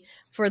today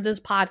for this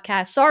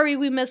podcast. Sorry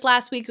we missed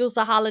last week. It was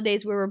the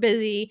holidays. We were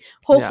busy.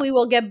 Hopefully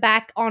we'll get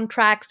back on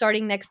track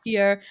starting next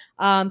year.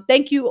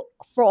 Thank you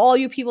for all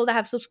you people that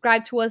have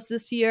subscribed to us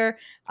this year.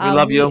 We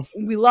love you.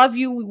 We love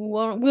you.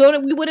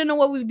 We wouldn't know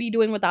what we'd be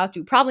doing without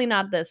you. Probably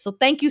not this. So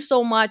thank you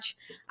so much.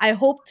 I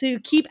hope to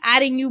keep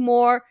adding you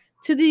more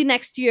to the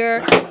next year,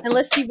 and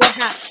let's see what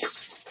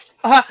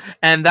happens.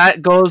 And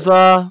that goes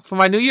for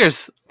my New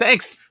Year's.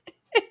 Thanks.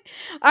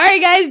 All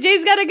right, guys.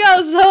 James gotta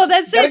go. So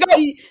that's it.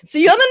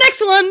 See you on the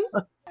next one.